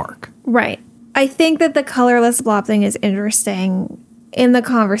a spark. Right. I think that the colorless blob thing is interesting in the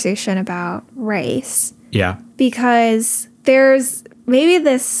conversation about race. Yeah. Because there's maybe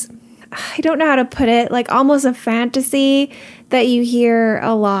this, I don't know how to put it, like almost a fantasy that you hear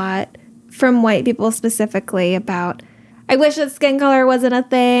a lot from white people specifically about, I wish that skin color wasn't a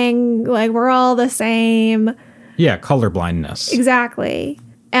thing, like we're all the same. Yeah, colorblindness. Exactly.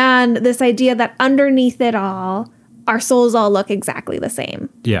 And this idea that underneath it all, our souls all look exactly the same.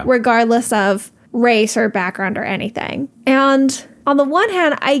 Yeah. Regardless of race or background or anything. And on the one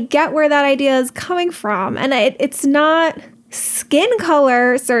hand, I get where that idea is coming from. And it's not skin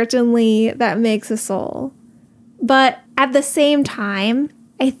color, certainly, that makes a soul. But at the same time,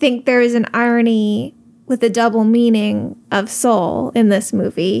 I think there is an irony with the double meaning of soul in this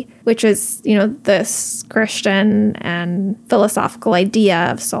movie, which is, this Christian and philosophical idea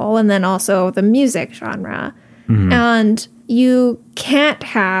of soul, and then also the music genre. Mm-hmm. And you can't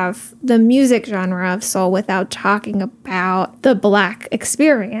have the music genre of soul without talking about the Black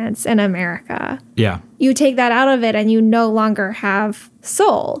experience in America. Yeah. You take that out of it and you no longer have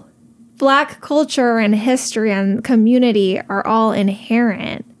soul. Black culture and history and community are all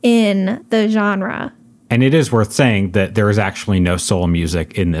inherent in the genre. And it is worth saying that there is actually no soul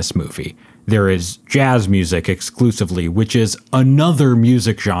music in this movie. There is jazz music exclusively, which is another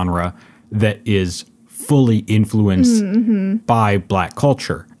music genre that is fully influenced by Black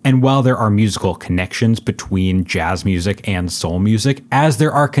culture. And while there are musical connections between jazz music and soul music, as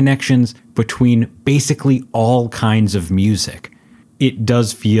there are connections between basically all kinds of music, it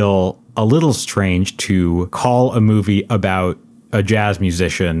does feel a little strange to call a movie about a jazz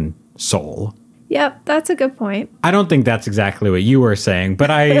musician soul. Yep, that's a good point. I don't think that's exactly what you were saying, but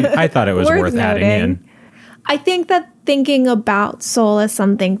I thought it was worth adding in. I think that thinking about soul as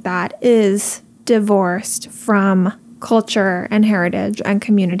something that is divorced from culture and heritage and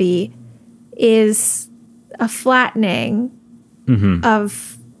community is a flattening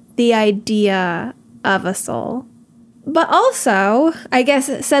of the idea of a soul. But also, I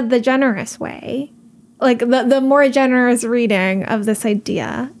guess said the generous way, like the more generous reading of this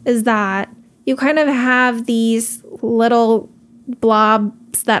idea is that you kind of have these little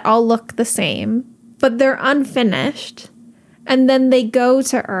blobs that all look the same, but they're unfinished. And then they go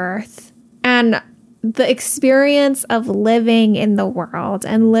to Earth, and the experience of living in the world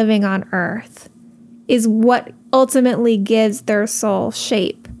and living on Earth is what ultimately gives their soul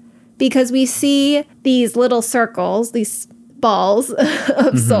shape. Because we see these little circles, these balls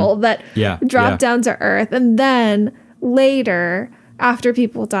of soul that drop down to Earth. And then later, after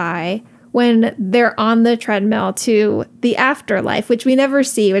people die, when they're on the treadmill to the afterlife, which we never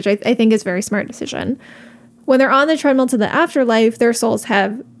see, which I think is a very smart decision. When they're on the treadmill to the afterlife, their souls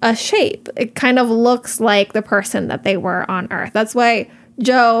have a shape. It kind of looks like the person that they were on Earth. That's why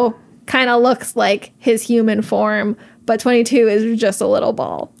Joe kind of looks like his human form, but 22 is just a little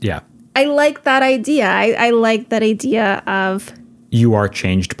ball. Yeah. I like that idea. I like that idea of... You are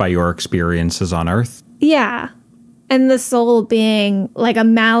changed by your experiences on Earth? Yeah. And the soul being like a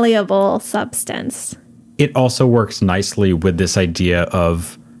malleable substance. It also works nicely with this idea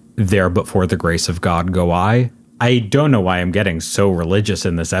of there but for the grace of God go I. I don't know why I'm getting so religious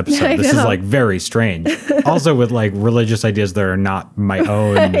in this episode. This is like very strange. Also with like religious ideas that are not my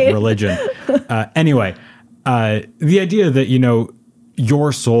own religion. Anyway, the idea that,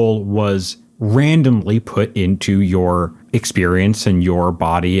 your soul was randomly put into your experience and your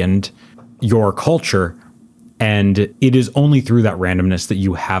body and your culture. And it is only through that randomness that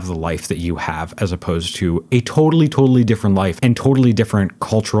you have the life that you have, as opposed to a totally, totally different life and totally different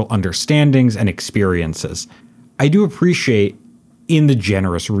cultural understandings and experiences. I do appreciate in the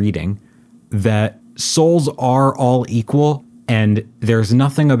generous reading that souls are all equal, and there's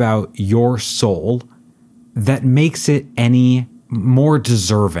nothing about your soul that makes it any more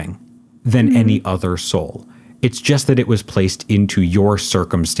deserving than any other soul. It's just that it was placed into your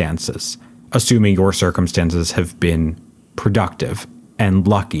circumstances, assuming your circumstances have been productive and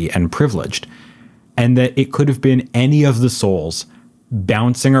lucky and privileged, and that it could have been any of the souls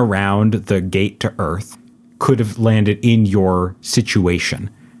bouncing around the gate to Earth could have landed in your situation.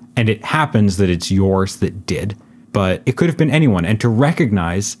 And it happens that it's yours that did, but it could have been anyone. And to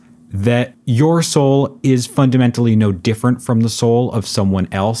recognize that your soul is fundamentally no different from the soul of someone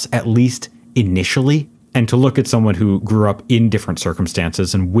else, at least initially, and to look at someone who grew up in different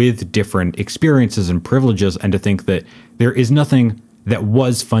circumstances and with different experiences and privileges, and to think that there is nothing that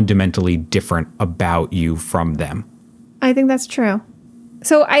was fundamentally different about you from them. I think that's true.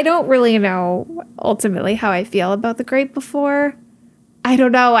 So I don't really know ultimately how I feel about The Great Before. I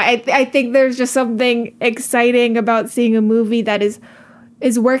don't know. I think there's just something exciting about seeing a movie that is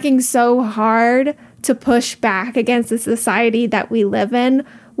working so hard to push back against the society that we live in,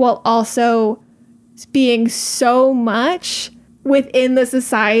 while also being so much within the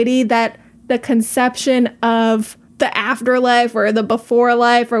society that the conception of the afterlife or the before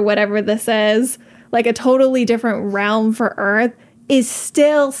life or whatever this is, like a totally different realm for Earth, is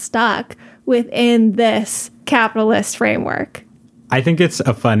still stuck within this capitalist framework. I think it's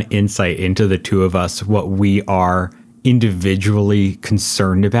a fun insight into the two of us, what we are individually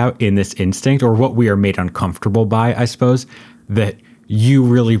concerned about in this instinct, or what we are made uncomfortable by, I suppose, that you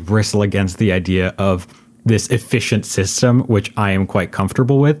really bristle against the idea of this efficient system, which I am quite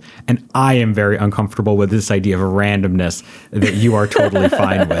comfortable with. And I am very uncomfortable with this idea of a randomness that you are totally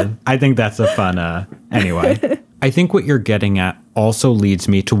fine with. I think that's a fun, anyway. I think what you're getting at also leads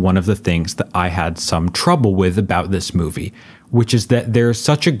me to one of the things that I had some trouble with about this movie, which is that there's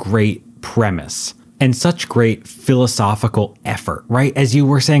such a great premise and such great philosophical effort, right? As you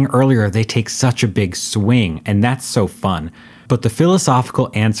were saying earlier, they take such a big swing, and that's so fun. But the philosophical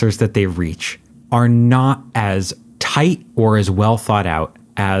answers that they reach are not as tight or as well thought out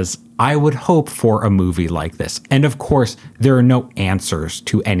as I would hope for a movie like this. And of course, there are no answers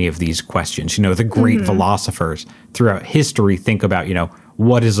to any of these questions. You know, the great philosophers throughout history think about, you know,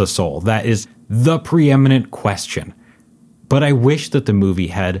 what is a soul? That is the preeminent question. But I wish that the movie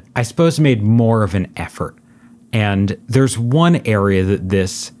had, I suppose, made more of an effort. And there's one area that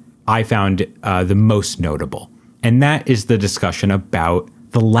this I found the most notable, and that is the discussion about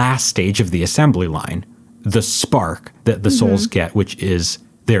the last stage of the assembly line, the spark that the souls get, which is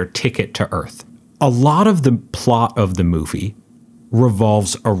their ticket to Earth. A lot of the plot of the movie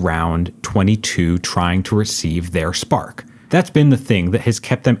revolves around 22 trying to receive their spark. That's been the thing that has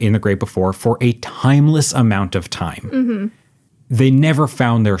kept them in the Great Before for a timeless amount of time. They never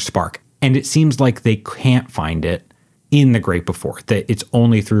found their spark, and it seems like they can't find it in the Great Before, that it's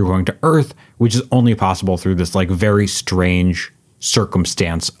only through going to Earth, which is only possible through this like very strange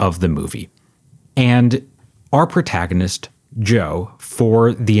circumstance of the movie. And our protagonist, Joe,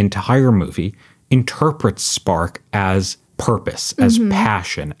 for the entire movie, interprets spark as purpose, as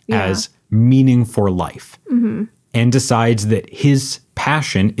passion, as meaning for life, and decides that his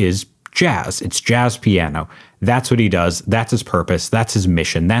passion is jazz. It's jazz piano. That's what he does. That's his purpose. That's his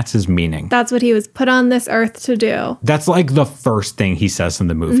mission. That's his meaning. That's what he was put on this earth to do. That's like the first thing he says in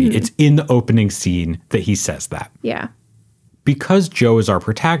the movie. It's in the opening scene that he says that. Yeah. Because Joe is our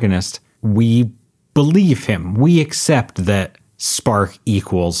protagonist, we believe him. We accept that spark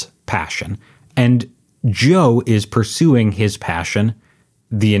equals passion. And Joe is pursuing his passion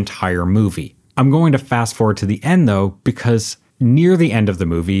the entire movie. I'm going to fast forward to the end, though, because near the end of the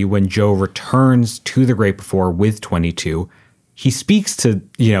movie, when Joe returns to the Great Before with 22, he speaks to,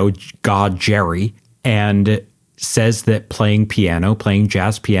 you know, God Jerry and says that playing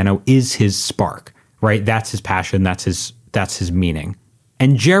jazz piano is his spark, right? That's his passion. That's his meaning.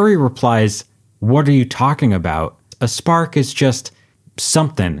 And Jerry replies, "What are you talking about? A spark is just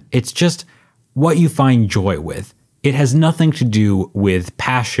something. It's just what you find joy with. It has nothing to do with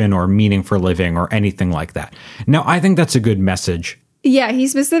passion or meaning for living or anything like that." Now, I think that's a good message. Yeah, he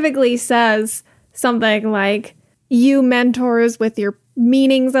specifically says something like, you mentors with your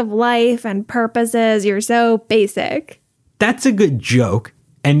meanings of life and purposes, you're so basic. That's a good joke.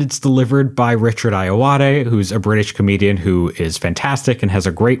 And it's delivered by Richard Ayoade, who's a British comedian who is fantastic and has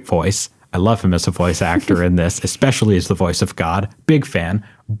a great voice. I love him as a voice actor in this, especially as the voice of God. Big fan.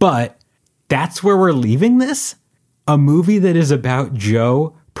 But that's where we're leaving this? A movie that is about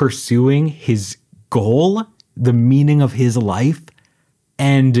Joe pursuing his goal, the meaning of his life,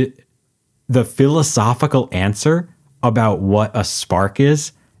 and the philosophical answer about what a spark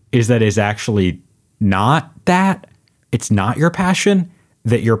is that it's actually not that. It's not your passion,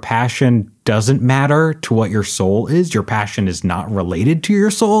 that your passion doesn't matter to what your soul is. Your passion is not related to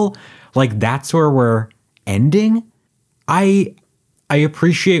your soul. Like, that's where we're ending. I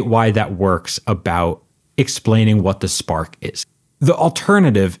appreciate why that works about explaining what the spark is. The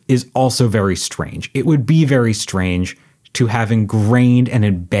alternative is also very strange. It would be very strange to have ingrained and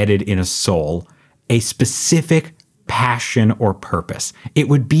embedded in a soul a specific passion or purpose. It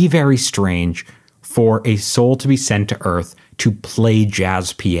would be very strange for a soul to be sent to Earth to play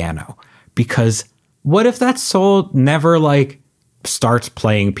jazz piano. Because what if that soul never starts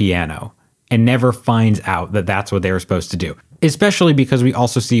playing piano and never finds out that that's what they were supposed to do? Especially because we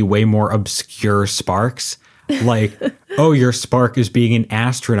also see way more obscure sparks. Like, oh, your spark is being an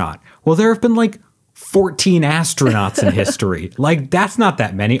astronaut. Well, there have been 14 astronauts in history. That's not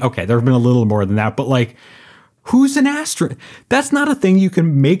that many. Okay, there have been a little more than that, but who's an astronaut? That's not a thing you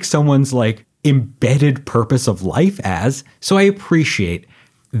can make someone's embedded purpose of life as. So I appreciate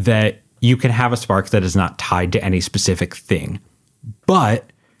that you can have a spark that is not tied to any specific thing.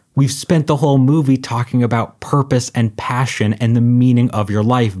 But we've spent the whole movie talking about purpose and passion and the meaning of your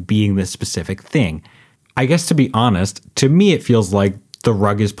life being this specific thing. I guess, to be honest, to me, it feels like the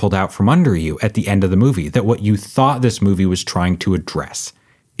rug is pulled out from under you at the end of the movie, that what you thought this movie was trying to address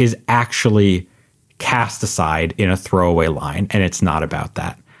is actually cast aside in a throwaway line, and it's not about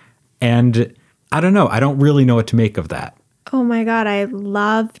that. And I don't know. I don't really know what to make of that. Oh my God, I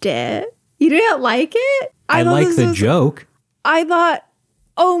loved it. You didn't like it? I like the joke. I thought,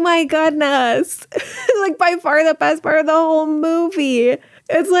 oh my goodness. Like by far the best part of the whole movie.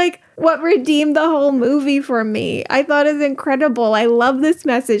 It's like what redeemed the whole movie for me. I thought it was incredible. I love this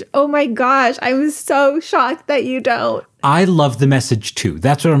message. Oh my gosh, I'm so shocked that you don't. I love the message too.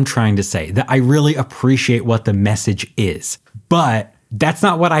 That's what I'm trying to say. That I really appreciate what the message is. But that's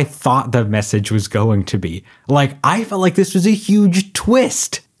not what I thought the message was going to be. Like, I felt like this was a huge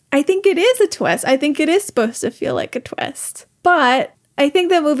twist. I think it is a twist. I think it is supposed to feel like a twist. But I think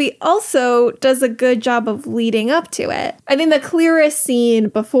the movie also does a good job of leading up to it. I think the clearest scene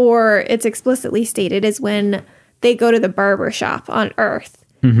before it's explicitly stated is when they go to the barber shop on Earth.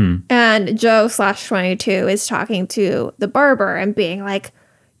 Mm-hmm. And Joe/22 is talking to the barber and being like,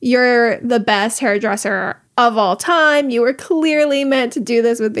 you're the best hairdresser of all time. You were clearly meant to do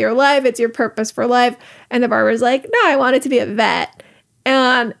this with your life. It's your purpose for life. And the barber's like, no, I wanted to be a vet.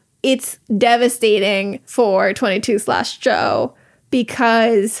 And it's devastating for 22/Joe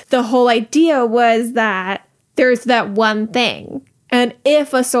because the whole idea was that there's that one thing. And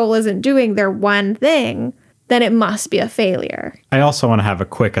if a soul isn't doing their one thing, then it must be a failure. I also want to have a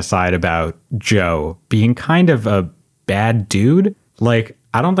quick aside about Joe being kind of a bad dude. Like,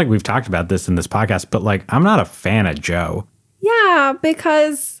 I don't think we've talked about this in this podcast, but like, I'm not a fan of Joe. Yeah,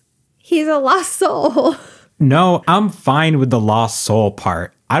 because he's a lost soul. No, I'm fine with the lost soul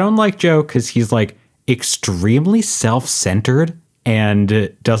part. I don't like Joe because he's like extremely self-centered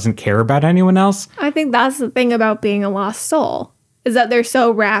and doesn't care about anyone else. I think that's the thing about being a lost soul, is that they're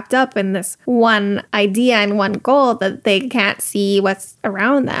so wrapped up in this one idea and one goal that they can't see what's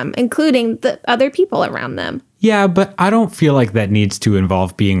around them, including the other people around them. Yeah, but I don't feel like that needs to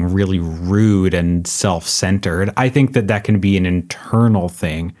involve being really rude and self-centered. I think that that can be an internal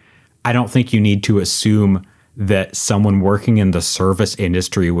thing. I don't think you need to assume that someone working in the service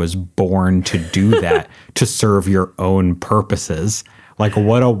industry was born to do that, to serve your own purposes. Like,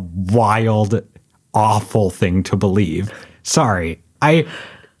 what a wild, awful thing to believe. Sorry. I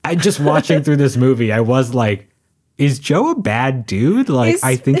just watching through this movie, I was like, is Joe a bad dude? Like,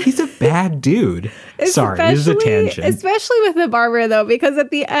 I think he's a bad dude. Sorry, this is a tangent. Especially with the barber, though, because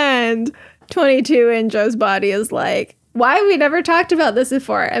at the end, 22 in Joe's body is like, why have we never talked about this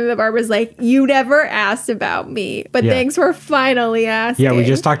before? And the barber's like, you never asked about me, but thanks for finally asking. Yeah, we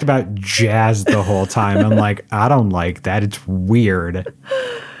just talked about jazz the whole time. I'm like, I don't like that. It's weird.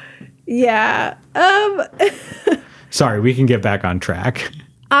 Yeah. Sorry, we can get back on track.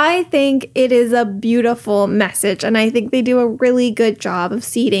 I think it is a beautiful message, and I think they do a really good job of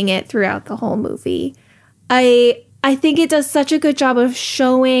seeding it throughout the whole movie. I think it does such a good job of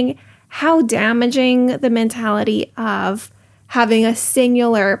showing how damaging the mentality of having a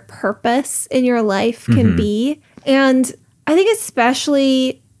singular purpose in your life can be. And I think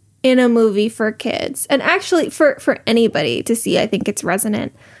especially in a movie for kids, and actually for anybody to see, I think it's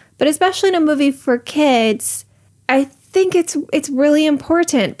resonant. But especially in a movie for kids, I think it's really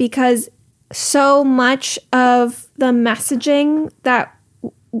important because so much of the messaging that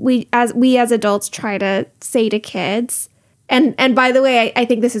we as adults try to say to kids, and by the way, I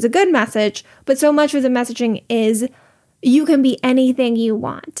think this is a good message, but so much of the messaging is you can be anything you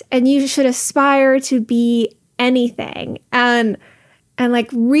want, and you should aspire to be anything, and like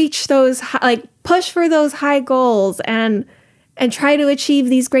reach those like push for those high goals, and try to achieve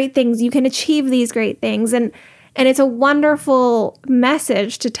these great things. You can achieve these great things, and it's a wonderful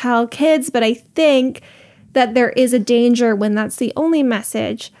message to tell kids, but I think that there is a danger when that's the only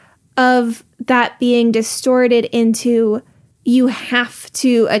message of that being distorted into you have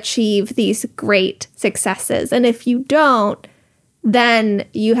to achieve these great successes. And if you don't, then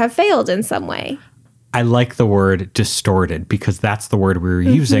you have failed in some way. I like the word distorted because that's the word we were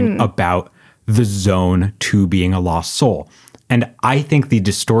using about the zone to being a lost soul. And I think the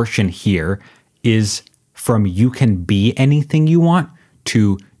distortion here is from you can be anything you want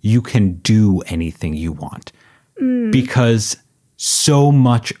to you can do anything you want. Because so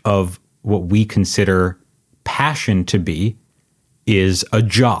much of what we consider passion to be is a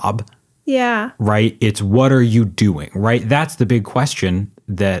job. Yeah. Right? It's what are you doing, right? That's the big question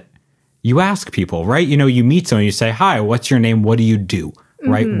that you ask people, right? You know, you meet someone, you say, hi, what's your name? What do you do?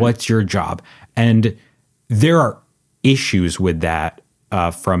 Right? What's your job? And there are issues with that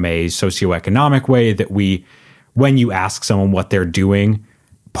from a socioeconomic way, that when you ask someone what they're doing,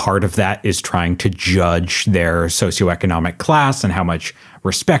 part of that is trying to judge their socioeconomic class and how much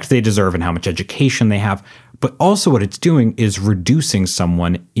respect they deserve and how much education they have. But also what it's doing is reducing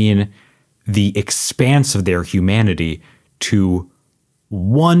someone in the expanse of their humanity to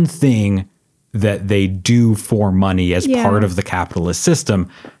one thing that they do for money as part of the capitalist system,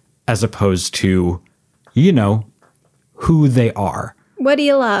 as opposed to, who they are. What do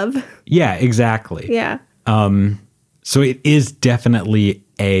you love? Yeah, exactly. Yeah. So it is definitely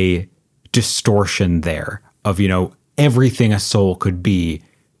a distortion there of, everything a soul could be.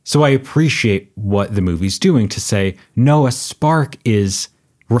 So I appreciate what the movie's doing to say, no, a spark is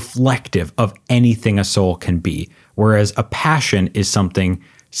reflective of anything a soul can be, whereas a passion is something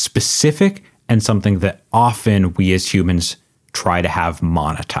specific and something that often we as humans try to have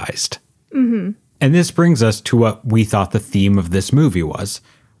monetized. Mm-hmm. And this brings us to what we thought the theme of this movie was,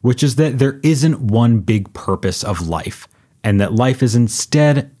 which is that there isn't one big purpose of life, and that life is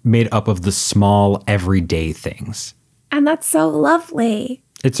instead made up of the small, everyday things. And that's so lovely.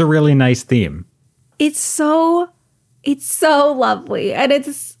 It's a really nice theme. It's so lovely. And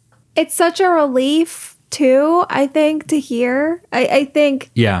it's such a relief, too, I think, to hear. I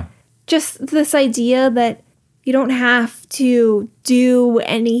think just this idea that you don't have to do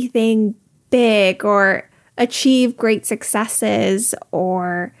anything big or achieve great successes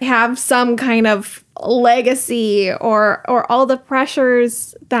or have some kind of legacy or all the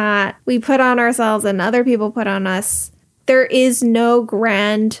pressures that we put on ourselves and other people put on us. There is no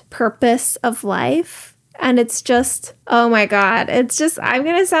grand purpose of life. And it's just, oh my God, I'm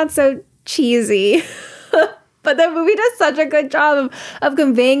going to sound so cheesy, but the movie does such a good job of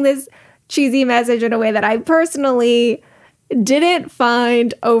conveying this cheesy message in a way that I personally didn't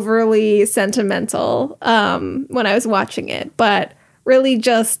find overly sentimental when I was watching it, but really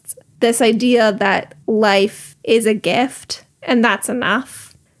just this idea that life is a gift and that's enough.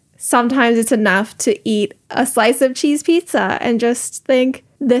 Sometimes it's enough to eat a slice of cheese pizza and just think,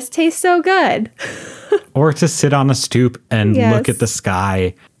 this tastes so good. Or to sit on a stoop and look at the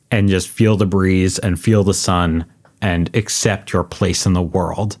sky and just feel the breeze and feel the sun and accept your place in the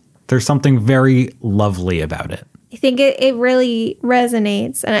world. There's something very lovely about it. I think it really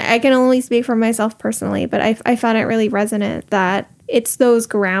resonates. And I can only speak for myself personally, but I found it really resonant that it's those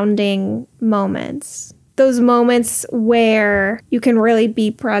grounding moments. Those moments where you can really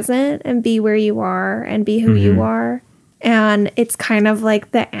be present and be where you are and be who you are. And it's kind of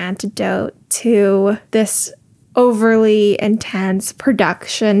like the antidote to this overly intense,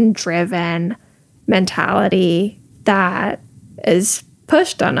 production-driven mentality that is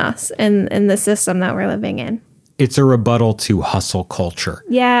pushed on us in the system that we're living in. It's a rebuttal to hustle culture.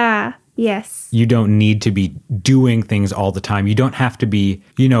 Yeah. Yes. You don't need to be doing things all the time. You don't have to be,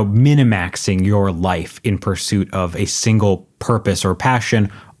 minimaxing your life in pursuit of a single purpose or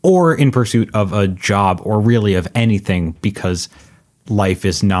passion, or in pursuit of a job, or really of anything, because life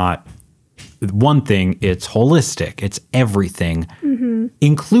is not one thing, it's holistic. It's everything,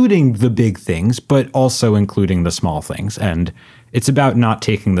 including the big things, but also including the small things. And it's about not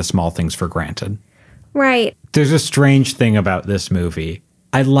taking the small things for granted. Right. There's a strange thing about this movie.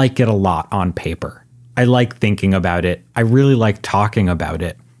 I like it a lot on paper. I like thinking about it. I really like talking about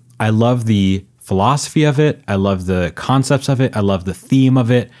it. I love the philosophy of it. I love the concepts of it. I love the theme of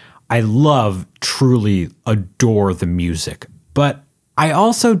it. I truly adore the music. But I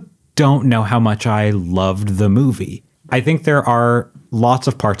also don't know how much I loved the movie. I think there are lots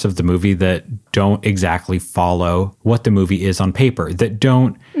of parts of the movie that don't exactly follow what the movie is on paper, that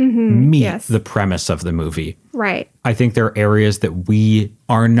don't meet the premise of the movie. Right. I think there are areas that we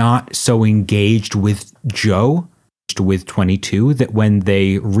are not so engaged with Joe, with 22, that when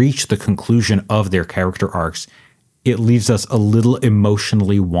they reach the conclusion of their character arcs, it leaves us a little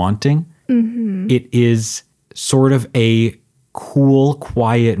emotionally wanting. It is sort of a cool,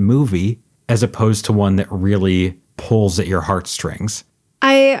 quiet movie as opposed to one that really pulls at your heartstrings.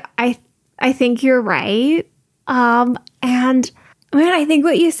 I think you're right. And man, I think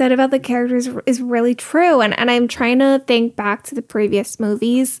what you said about the characters is really true. And I'm trying to think back to the previous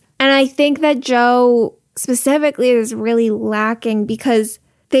movies. And I think that Joe specifically is really lacking because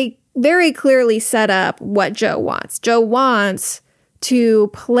they very clearly set up what Joe wants. Joe wants to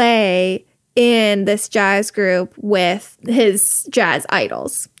play in this jazz group with his jazz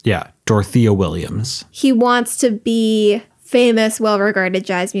idols. Yeah, Dorothea Williams. He wants to be famous, well-regarded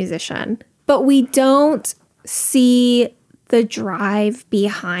jazz musician. But we don't see the drive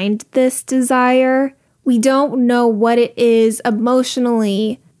behind this desire. We don't know what it is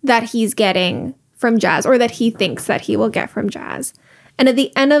emotionally that he's getting from jazz or that he thinks that he will get from jazz. And at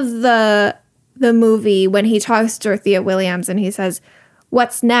the end of the movie, when he talks to Dorothea Williams and he says,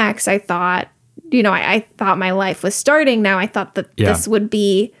 "What's next?" I thought, I thought my life was starting now. I thought that this would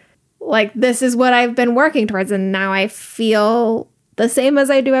be like, this is what I've been working towards. And now I feel the same as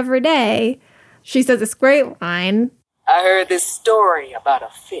I do every day. She says this great line. I heard this story about a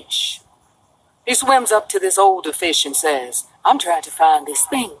fish. He swims up to this older fish and says, "I'm trying to find this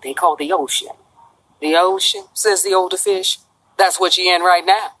thing they call the ocean." "The ocean," says the older fish. "That's what you're in right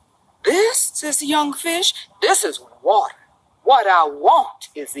now." "This," says the young fish, "this is water. What I want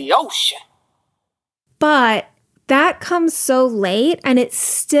is the ocean." But that comes so late, and it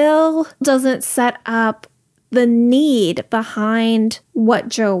still doesn't set up the need behind what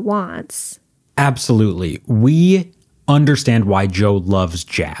Joe wants. Absolutely. We understand why Joe loves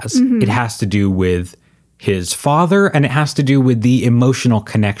jazz. It has to do with his father, and it has to do with the emotional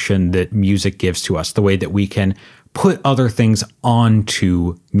connection that music gives to us, the way that we can put other things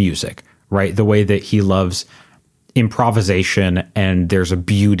onto music, right? The way that he loves improvisation, and there's a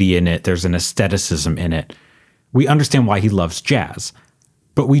beauty in it, there's an aestheticism in it. We understand why he loves jazz,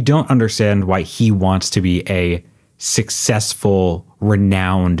 but we don't understand why he wants to be a successful,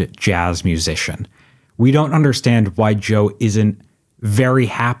 renowned jazz musician. We don't understand why Joe isn't very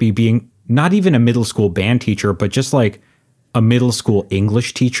happy being not even a middle school band teacher, but just like a middle school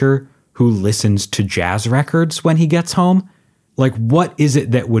English teacher who listens to jazz records when he gets home. Like, what is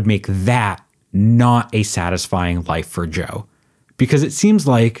it that would make that not a satisfying life for Joe? Because it seems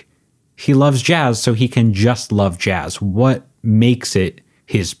like he loves jazz, so he can just love jazz. What makes it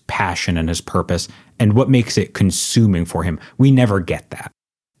his passion and his purpose, and what makes it consuming for him? We never get that.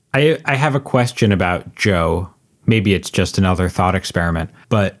 I have a question about Joe. Maybe it's just another thought experiment,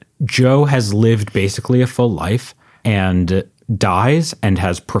 but Joe has lived basically a full life and dies and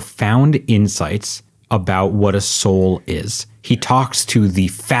has profound insights about what a soul is. He talks to the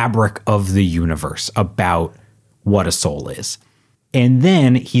fabric of the universe about what a soul is. And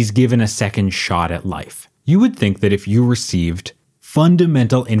then he's given a second shot at life. You would think that if you received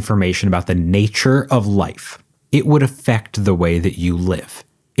fundamental information about the nature of life, it would affect the way that you live.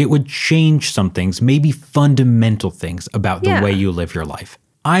 It would change some things, maybe fundamental things about the way you live your life.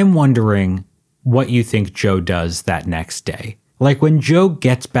 I'm wondering what you think Joe does that next day. Like when Joe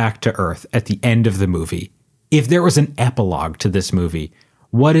gets back to Earth at the end of the movie, if there was an epilogue to this movie,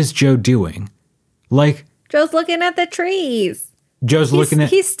 what is Joe doing? Like, Joe's looking at the trees.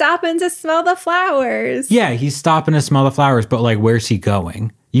 He's stopping to smell the flowers. Yeah, he's stopping to smell the flowers, but like, where's he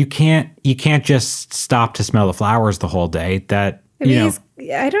going? You can't just stop to smell the flowers the whole day. I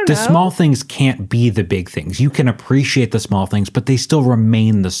don't know. The small things can't be the big things. You can appreciate the small things, but they still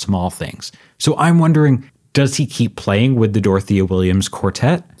remain the small things. So I'm wondering, does he keep playing with the Dorothea Williams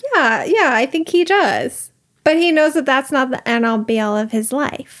Quartet? Yeah, I think he does. But he knows that that's not the end all be all of his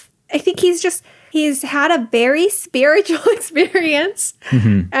life. I think he's had a very spiritual experience,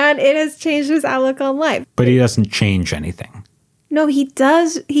 and it has changed his outlook on life. But he doesn't change anything. No, he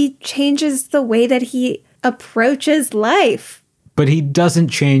does. He changes the way that he approaches life. But he doesn't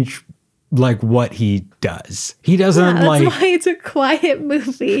change, like, what he does. He doesn't, that's why it's a quiet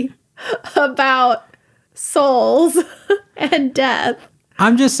movie about souls and death.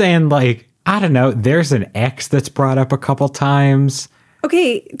 I'm just saying, like, I don't know. There's an ex that's brought up a couple times.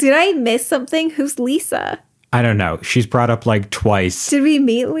 Okay, did I miss something? Who's Lisa? I don't know. She's brought up like twice. Did we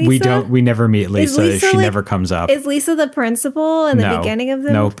meet Lisa? We never meet Lisa. She never comes up. Is Lisa the principal in the beginning of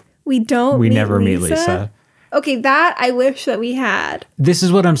the Nope. We never meet Lisa. Okay, that I wish that we had. This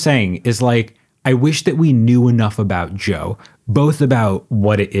is what I'm saying, is like, I wish that we knew enough about Joe, both about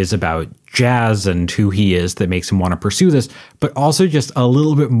what it is about jazz and who he is that makes him want to pursue this, but also just a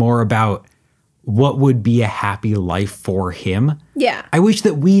little bit more about what would be a happy life for him. Yeah. I wish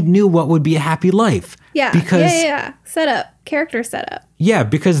that we knew what would be a happy life. Yeah. Because, Character setup. Yeah,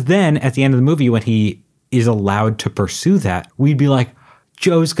 because then at the end of the movie, when he is allowed to pursue that, we'd be like,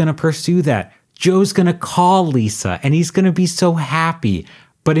 Joe's going to pursue that. Joe's going to call Lisa and he's going to be so happy.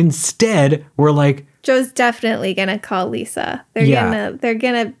 But instead, we're like, Joe's definitely going to call Lisa. They're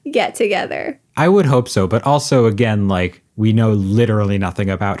going to get together. I would hope so. But also, again, like, we know literally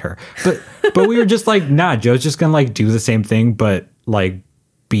nothing about her. But we were just like, nah, Joe's just going to like do the same thing, but like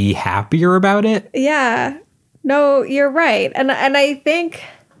be happier about it. Yeah. No, you're right. And I think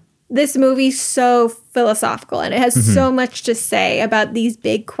this movie's so philosophical and it has so much to say about these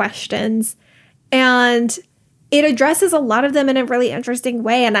big questions. And it addresses a lot of them in a really interesting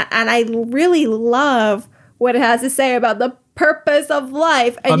way. And I really love what it has to say about the purpose of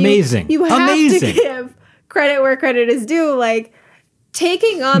life. And Amazing. You have to give credit where credit is due. Like,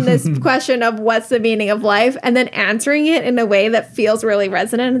 taking on this question of what's the meaning of life and then answering it in a way that feels really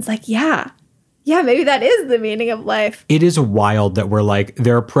resonant. It's like, yeah, maybe that is the meaning of life. It is wild that we're like,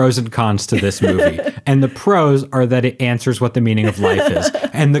 there are pros and cons to this movie. And the pros are that it answers what the meaning of life is.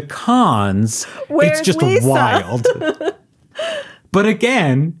 And the cons, Where's it's just Lisa? wild. But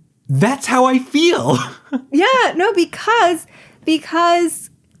again, that's how I feel. Yeah, no, because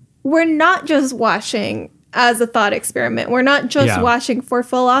we're not just watching as a thought experiment. We're not just watching for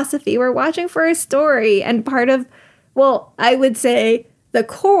philosophy. We're watching for a story. And part of, well, I would say the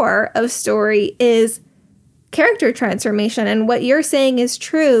core of story is character transformation. And what you're saying is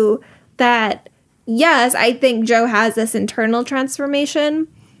true, that yes, I think Joe has this internal transformation,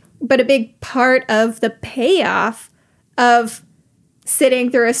 but a big part of the payoff of sitting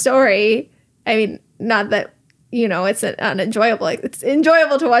through a story, I mean, not that, you know, it's unenjoyable. Like, it's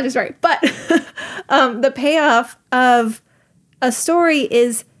enjoyable to watch a story, but the payoff of a story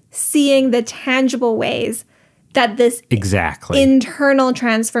is seeing the tangible ways that this internal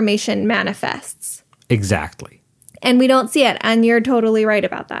transformation manifests. Exactly. And we don't see it. And you're totally right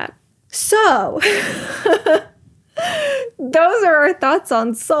about that. So those are our thoughts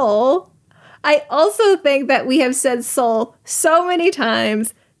on Soul. I also think that we have said Soul so many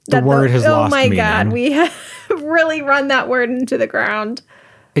times that the word has lost meaning. Oh my God, we have really run that word into the ground.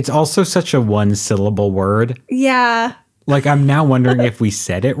 It's also such a one-syllable word. Yeah. Like, I'm now wondering if we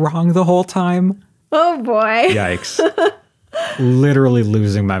said it wrong the whole time. Oh boy. Yikes. Literally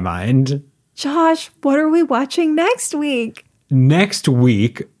losing my mind. Josh, what are we watching next week? Next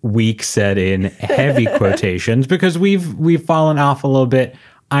week said in heavy quotations, because we've fallen off a little bit.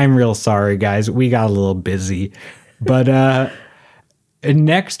 I'm real sorry, guys. We got a little busy. But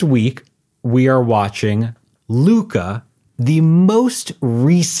next week, we are watching Luca, the most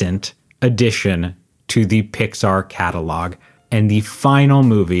recent addition to the Pixar catalog and the final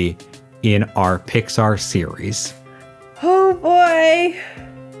movie in our Pixar series. Oh boy.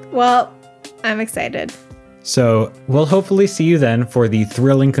 Well, I'm excited. So we'll hopefully see you then for the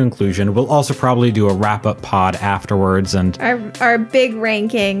thrilling conclusion. We'll also probably do a wrap-up pod afterwards. And our big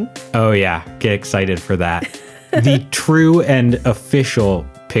ranking. Oh yeah, get excited for that. The true and official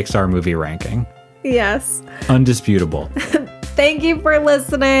Pixar movie ranking. Yes. Undisputable. Thank you for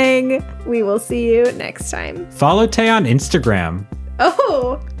listening. We will see you next time. Follow Tay on Instagram.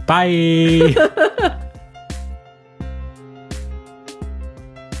 Oh. Bye.